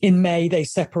 in May, they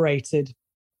separated.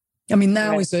 I mean,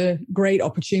 now is a great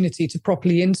opportunity to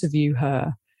properly interview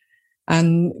her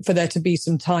and for there to be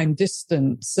some time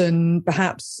distance, and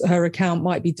perhaps her account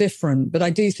might be different. But I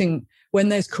do think when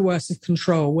there's coercive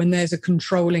control, when there's a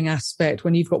controlling aspect,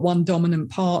 when you've got one dominant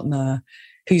partner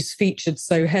who's featured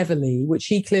so heavily, which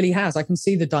he clearly has, I can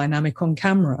see the dynamic on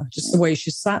camera, just the way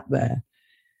she sat there.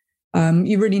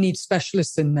 You really need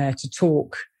specialists in there to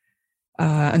talk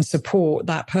and support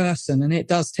that person. And it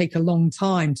does take a long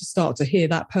time to start to hear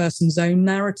that person's own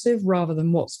narrative rather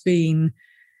than what's been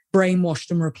brainwashed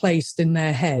and replaced in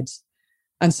their head.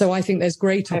 And so I think there's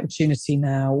great opportunity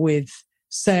now with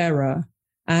Sarah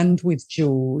and with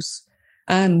Jules.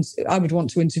 And I would want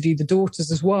to interview the daughters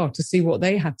as well to see what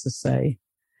they had to say.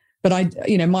 But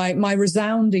my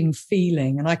resounding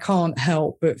feeling, and I can't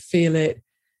help but feel it,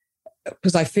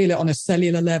 because I feel it on a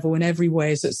cellular level in every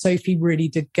way, is that Sophie really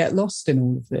did get lost in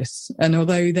all of this. And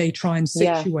although they try and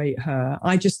situate her,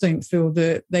 I just don't feel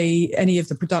that any of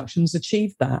the productions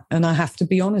achieved that. And I have to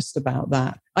be honest about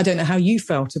that. I don't know how you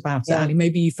felt about it, Ali.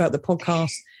 Maybe you felt the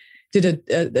podcast did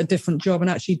a different job and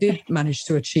actually did manage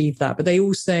to achieve that. But they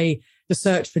all say the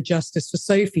search for justice for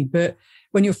Sophie. But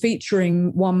when you're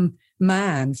featuring one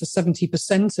man for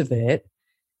 70% of it,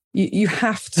 you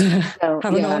have to have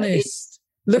an honest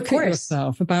look at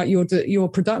yourself about your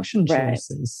production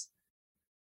choices.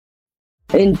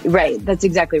 Right. That's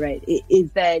exactly right.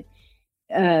 Is that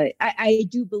I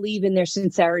do believe in their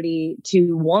sincerity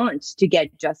to want to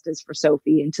get justice for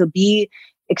Sophie and to be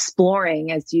exploring,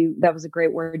 that was a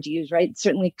great word to use, right?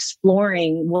 Certainly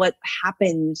exploring what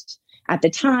happened at the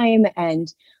time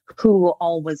and who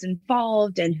all was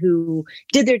involved and who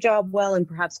did their job well and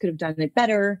perhaps could have done it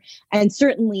better. And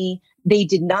certainly they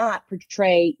did not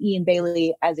portray Ian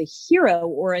Bailey as a hero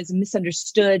or as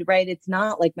misunderstood, right? It's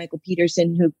not like Michael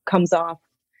Peterson, who comes off,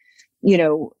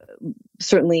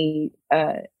 certainly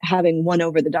having won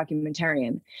over the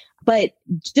documentarian. But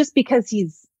just because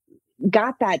he's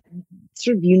got that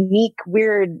sort of unique,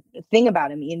 weird thing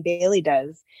about him, Ian Bailey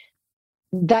does,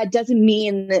 that doesn't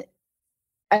mean that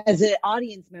as an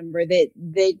audience member that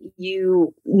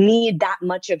you need that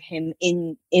much of him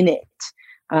in it.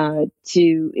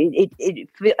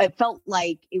 It felt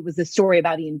like it was a story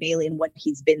about Ian Bailey and what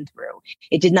he's been through.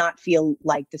 It did not feel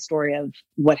like the story of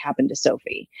what happened to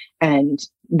Sophie, and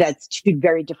that's 2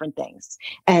 very different things.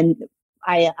 And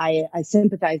I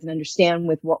sympathize and understand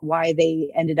with why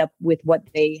they ended up with what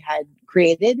they had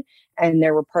created. And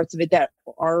there were parts of it that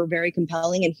are very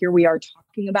compelling. And here we are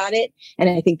talking about it. And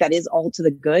I think that is all to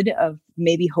the good of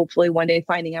maybe hopefully one day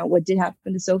finding out what did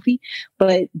happen to Sophie.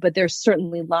 But there's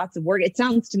certainly lots of work. It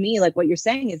sounds to me like what you're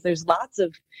saying is there's lots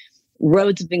of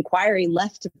roads of inquiry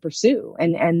left to pursue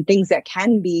and things that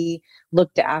can be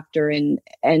looked after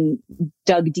and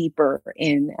dug deeper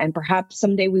in. And perhaps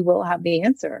someday we will have the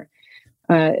answer.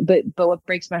 But what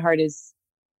breaks my heart is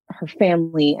her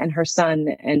family and her son,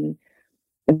 and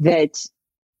that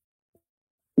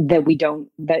they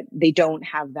don't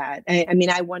have that. I mean,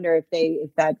 I wonder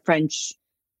if that French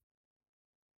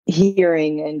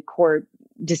hearing and court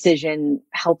decision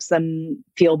helps them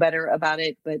feel better about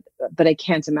it. But I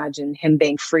can't imagine him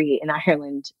being free in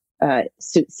Ireland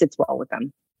sits well with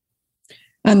them.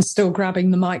 And still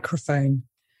grabbing the microphone,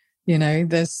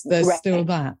 there's still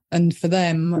that. And for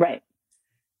them, right.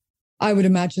 I would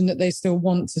imagine that they still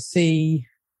want to see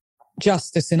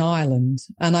justice in Ireland.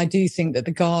 And I do think that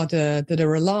the Garda that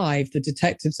are alive, the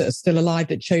detectives that are still alive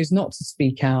that chose not to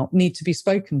speak out, need to be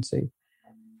spoken to.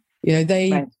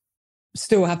 They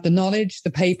still have the knowledge,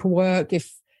 the paperwork,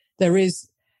 if there is.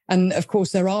 And of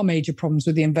course, there are major problems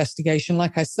with the investigation.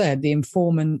 Like I said, the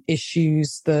informant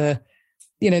issues, the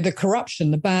corruption,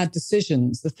 the bad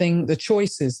decisions, the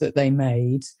choices that they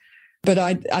made. But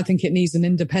I think it needs an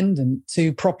independent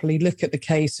to properly look at the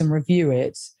case and review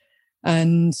it.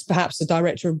 And perhaps the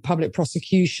Director of Public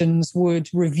Prosecutions would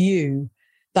review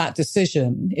that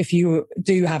decision if you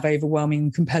do have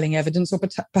overwhelming, compelling evidence, or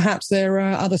perhaps there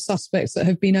are other suspects that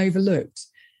have been overlooked.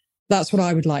 That's what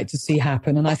I would like to see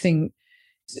happen. And I think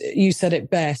you said it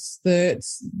best, that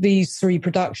these 3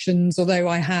 productions, although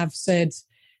I have said,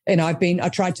 I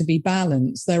tried to be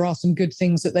balanced, there are some good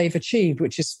things that they've achieved,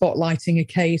 which is spotlighting a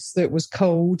case that was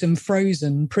cold and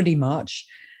frozen pretty much.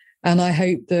 And I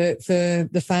hope that for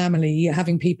the family,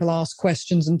 having people ask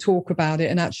questions and talk about it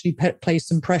and actually place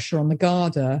some pressure on the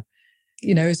Garda,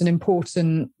 is an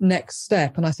important next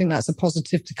step. And I think that's a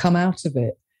positive to come out of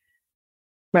it.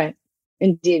 Right.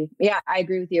 Indeed. Yeah, I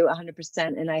agree with you 100%.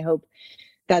 And I hope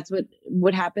that's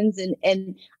what happens.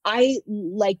 And I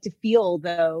like to feel,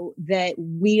 though, that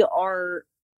we are,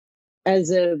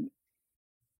 as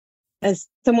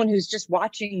someone who's just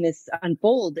watching this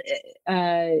unfold,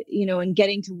 and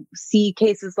getting to see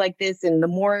cases like this, and the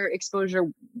more exposure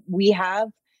we have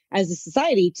as a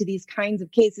society to these kinds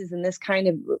of cases and this kind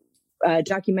of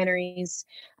documentaries,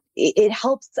 it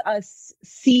helps us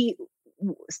see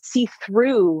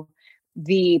through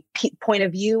the point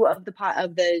of view of the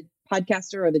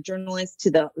podcaster or the journalist to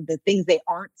the things they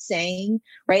aren't saying,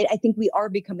 right? I think we are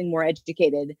becoming more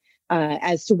educated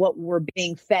as to what we're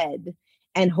being fed.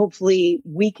 And hopefully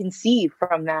we can see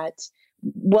from that,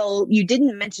 well, you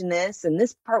didn't mention this and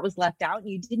this part was left out and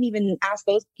you didn't even ask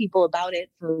those people about it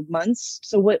for months.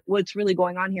 So what's really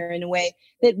going on here, in a way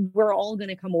that we're all going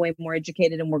to come away more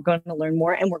educated, and we're going to learn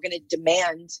more, and we're going to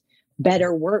demand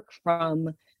better work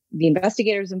from the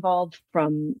investigators involved,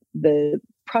 from the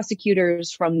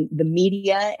prosecutors, from the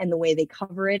media and the way they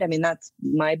cover it. I mean, that's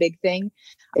my big thing,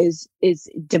 is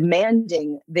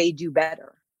demanding they do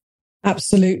better.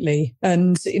 Absolutely.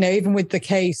 And, even with the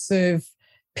case of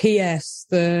PS,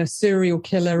 the serial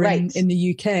killer in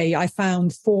the UK, I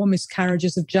found 4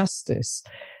 miscarriages of justice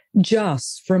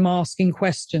just from asking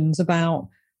questions about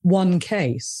one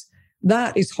case.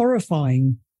 That is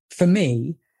horrifying for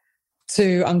me,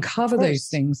 to uncover those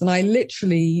things. And I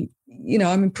literally,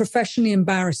 I'm professionally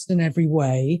embarrassed in every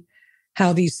way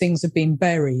how these things have been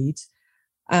buried.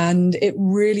 And it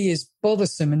really is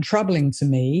bothersome and troubling to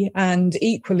me. And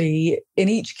equally, in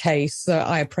each case that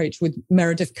I approached with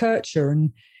Meredith Kercher,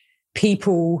 and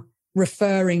people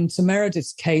referring to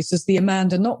Meredith's case as the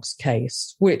Amanda Knox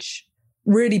case, which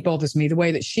really bothers me, the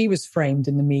way that she was framed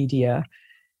in the media.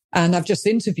 And I've just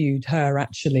interviewed her,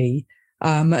 actually.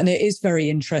 And it is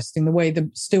very interesting the way the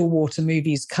Stillwater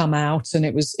movies come out, and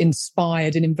it was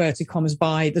inspired, in inverted commas,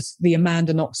 by the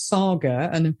Amanda Knox saga,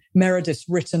 and Meredith's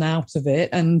written out of it.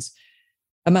 And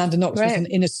Amanda Knox was an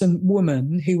innocent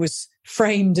woman who was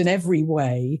framed in every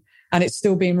way, and it's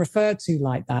still being referred to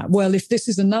like that. Well, if this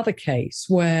is another case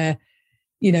where,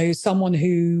 someone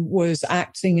who was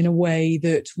acting in a way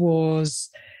that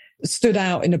stood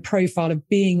out in a profile of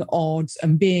being odd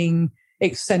and being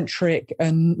eccentric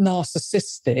and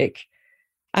narcissistic,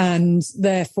 and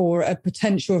therefore a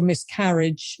potential of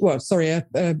miscarriage,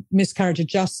 a miscarriage of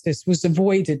justice was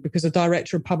avoided because a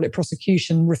director of public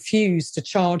prosecution refused to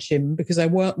charge him because there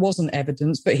wasn't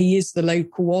evidence, but he is the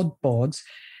local odd bod.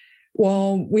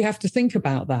 Well, we have to think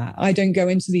about that. I don't go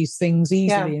into these things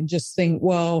easily and just think,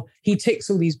 well, he ticks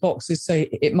all these boxes, so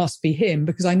it must be him,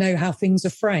 because I know how things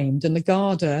are framed. And the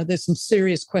Garda, there's some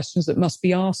serious questions that must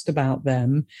be asked about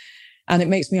them. And it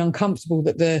makes me uncomfortable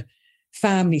that the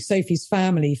family, Sophie's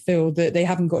family, feel that they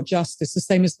haven't got justice, the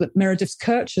same as that Meredith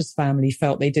Kercher's family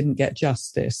felt they didn't get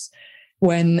justice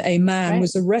when a man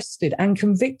was arrested and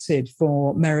convicted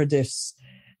for Meredith's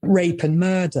rape and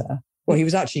murder. Well, he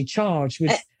was actually charged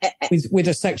with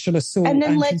a sexual assault and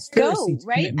then let go,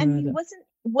 right? I mean,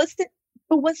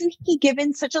 wasn't he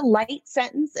given such a light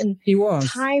sentence and he was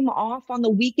time off on the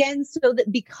weekends, so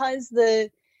that because the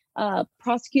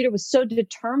prosecutor was so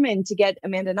determined to get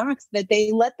Amanda Knox that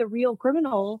they let the real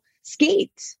criminal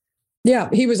skate? Yeah,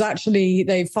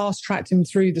 they fast-tracked him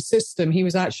through the system. He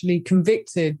was actually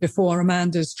convicted before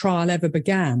Amanda's trial ever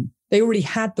began. They already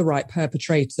had the right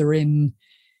perpetrator in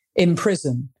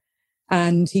prison.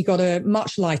 And he got a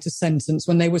much lighter sentence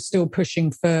when they were still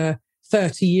pushing for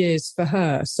 30 years for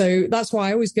her. So that's why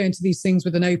I always go into these things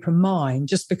with an open mind.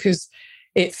 Just because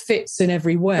it fits in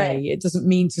every way, it doesn't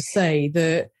mean to say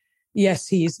that, yes,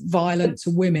 he's violent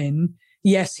to women.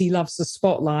 Yes, he loves the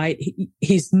spotlight.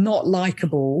 He's not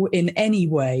likable in any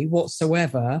way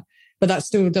whatsoever, but that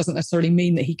still doesn't necessarily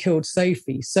mean that he killed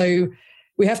Sophie. So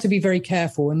we have to be very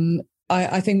careful. And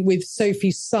I think with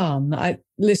Sophie's son,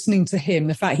 listening to him,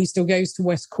 the fact he still goes to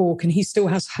West Cork and he still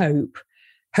has hope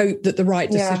that the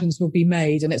right decisions will be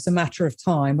made, and it's a matter of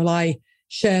time. Well, I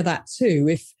share that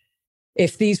too.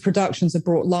 If these productions have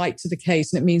brought light to the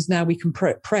case, and it means now we can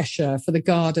put pressure for the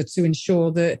Garda to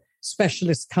ensure that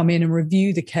specialists come in and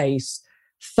review the case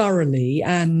thoroughly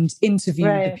and interview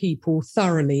the people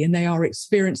thoroughly. And they are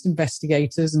experienced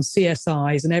investigators and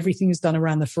CSIs, and everything is done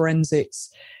around the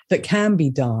forensics that can be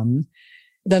done,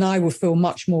 then I will feel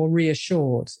much more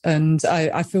reassured. And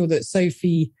I feel that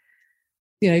Sophie,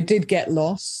 did get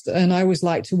lost. And I always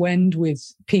like to end with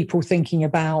people thinking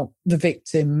about the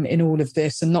victim in all of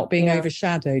this and not being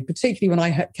overshadowed, particularly when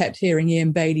I kept hearing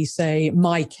Ian Bailey say,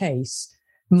 my case.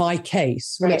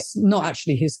 Well, it's not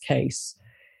actually his case.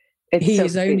 He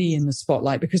is only in the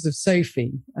spotlight because of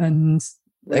Sophie. And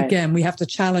again, we have to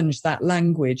challenge that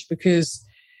language, because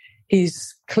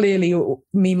he's clearly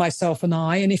me, myself, and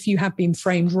I. And if you have been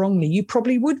framed wrongly, you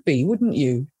probably would be, wouldn't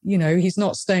you? He's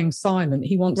not staying silent.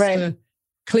 He wants to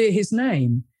clear his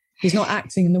name. He's not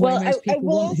acting in the way most people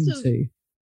want him to.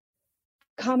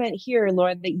 Comment here,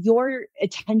 Laura, that your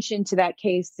attention to that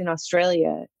case in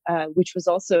Australia, which was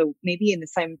also maybe in the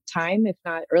same time, if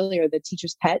not earlier, the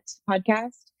Teacher's Pet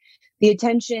podcast, the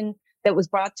attention that was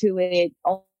brought to it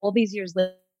all these years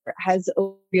later has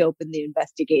reopened the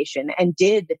investigation and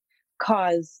did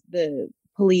cause the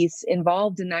police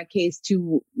involved in that case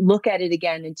to look at it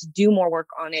again and to do more work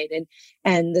on it,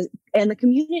 and the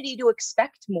community to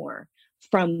expect more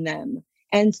from them.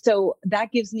 And so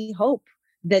that gives me hope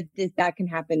that that can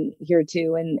happen here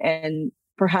too, and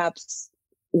perhaps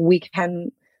we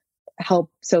can help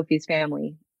Sophie's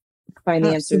family find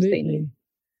the answers they need.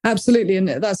 Absolutely. And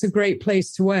that's a great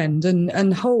place to end,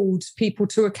 and hold people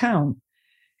to account.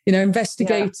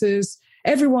 Investigators,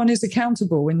 everyone is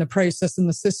accountable in the process and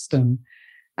the system.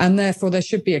 And therefore there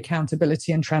should be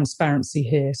accountability and transparency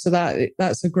here. So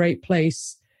that's a great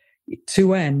place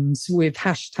to end with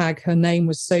hashtag her name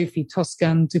was Sophie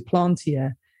Toscan du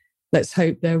Plantier. Let's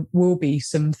hope there will be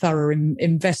some thorough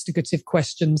investigative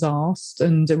questions asked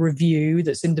and a review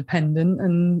that's independent,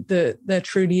 and that there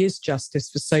truly is justice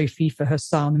for Sophie, for her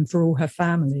son, and for all her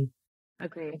family.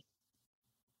 Agreed.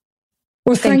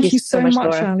 Well, thank you so much,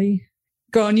 Laura. Ali.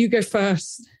 Go on, you go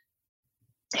first.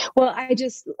 Well, I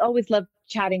just always love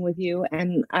chatting with you,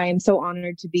 and I am so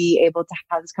honored to be able to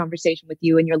have this conversation with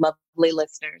you and your lovely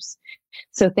listeners.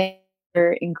 So thank you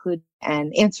for including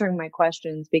and answering my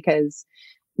questions, because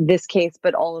this case,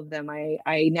 but all of them,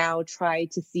 I now try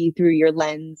to see through your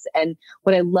lens. And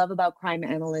what I love about Crime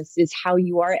Analysts is how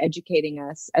you are educating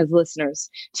us as listeners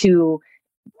to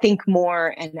think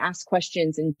more and ask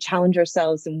questions and challenge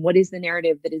ourselves. And what is the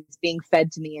narrative that is being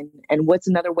fed to me? And what's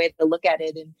another way to look at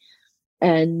it?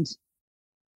 And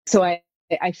so I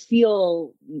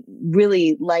feel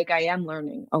really like I am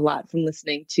learning a lot from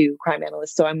listening to Crime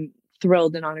Analysts. So I'm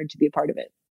thrilled and honored to be a part of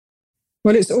it.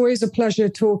 Well, it's always a pleasure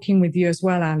talking with you as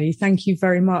well, Ali. Thank you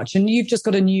very much. And you've just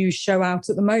got a new show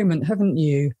out at the moment, haven't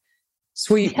you?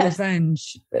 Sweet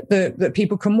Revenge, that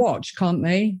people can watch, can't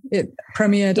they? It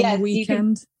premiered on the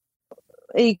weekend.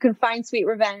 You can find Sweet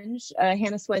Revenge,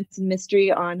 Hannah Swenson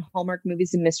mystery on Hallmark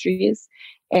Movies and Mysteries.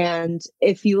 And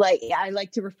if you like, I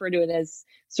like to refer to it as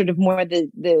sort of more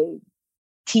the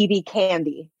TV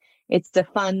candy. It's a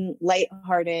fun,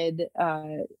 lighthearted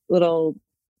little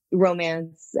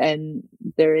romance, and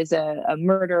there is a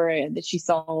murder that she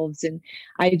solves. And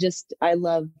I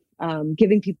love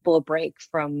giving people a break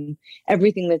from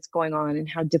everything that's going on and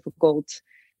how difficult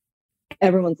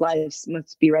everyone's lives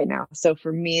must be right now. So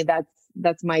for me,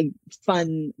 that's my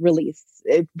fun release.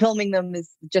 Filming them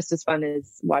is just as fun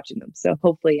as watching them. So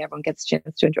hopefully everyone gets a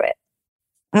chance to enjoy it.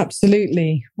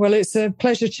 Absolutely. Well, it's a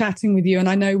pleasure chatting with you, and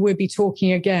I know we'll be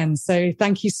talking again. So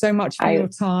thank you so much for your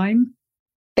time.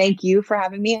 Thank you for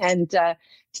having me, and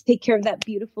take care of that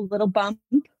beautiful little bump.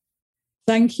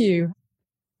 Thank you.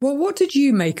 Well, what did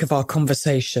you make of our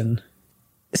conversation?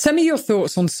 Send me your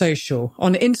thoughts on social,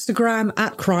 on Instagram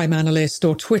 @Crime Analyst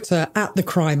or Twitter @The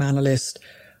Crime Analyst,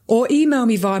 or email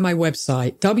me via my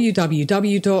website,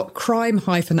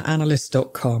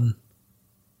 www.crime-analyst.com.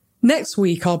 Next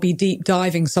week, I'll be deep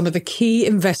diving some of the key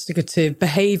investigative,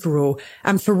 behavioural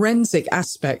and forensic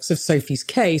aspects of Sophie's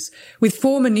case with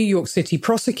former New York City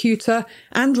prosecutor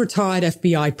and retired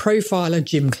FBI profiler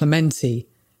Jim Clemente.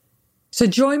 So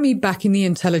join me back in the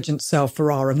intelligence cell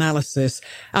for our analysis,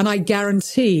 and I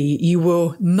guarantee you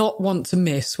will not want to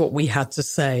miss what we had to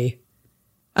say.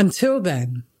 Until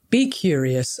then, be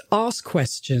curious, ask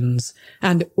questions,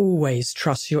 and always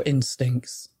trust your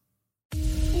instincts.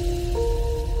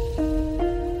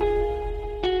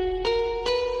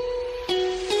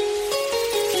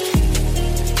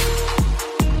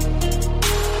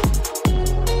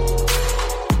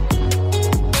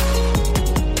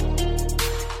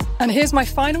 And here's my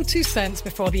final 2 cents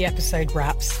before the episode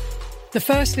wraps. The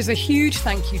first is a huge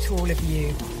thank you to all of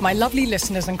you, my lovely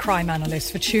listeners and crime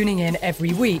analysts, for tuning in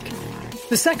every week.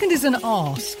 The second is an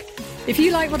ask. If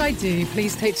you like what I do,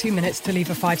 please take 2 minutes to leave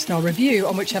a 5-star review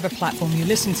on whichever platform you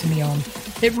listen to me on.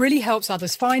 It really helps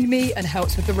others find me and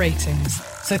helps with the ratings.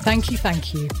 So thank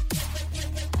you.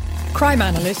 Crime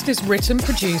Analyst is written,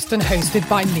 produced and hosted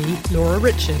by me, Laura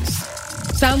Richards.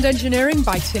 Sound engineering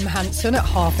by Tim Hansen at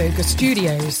Half Ogre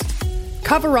Studios.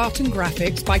 Cover art and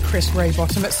graphics by Chris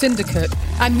Raybottom at Syndicate.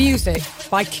 And music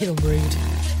by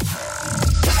Kilrude.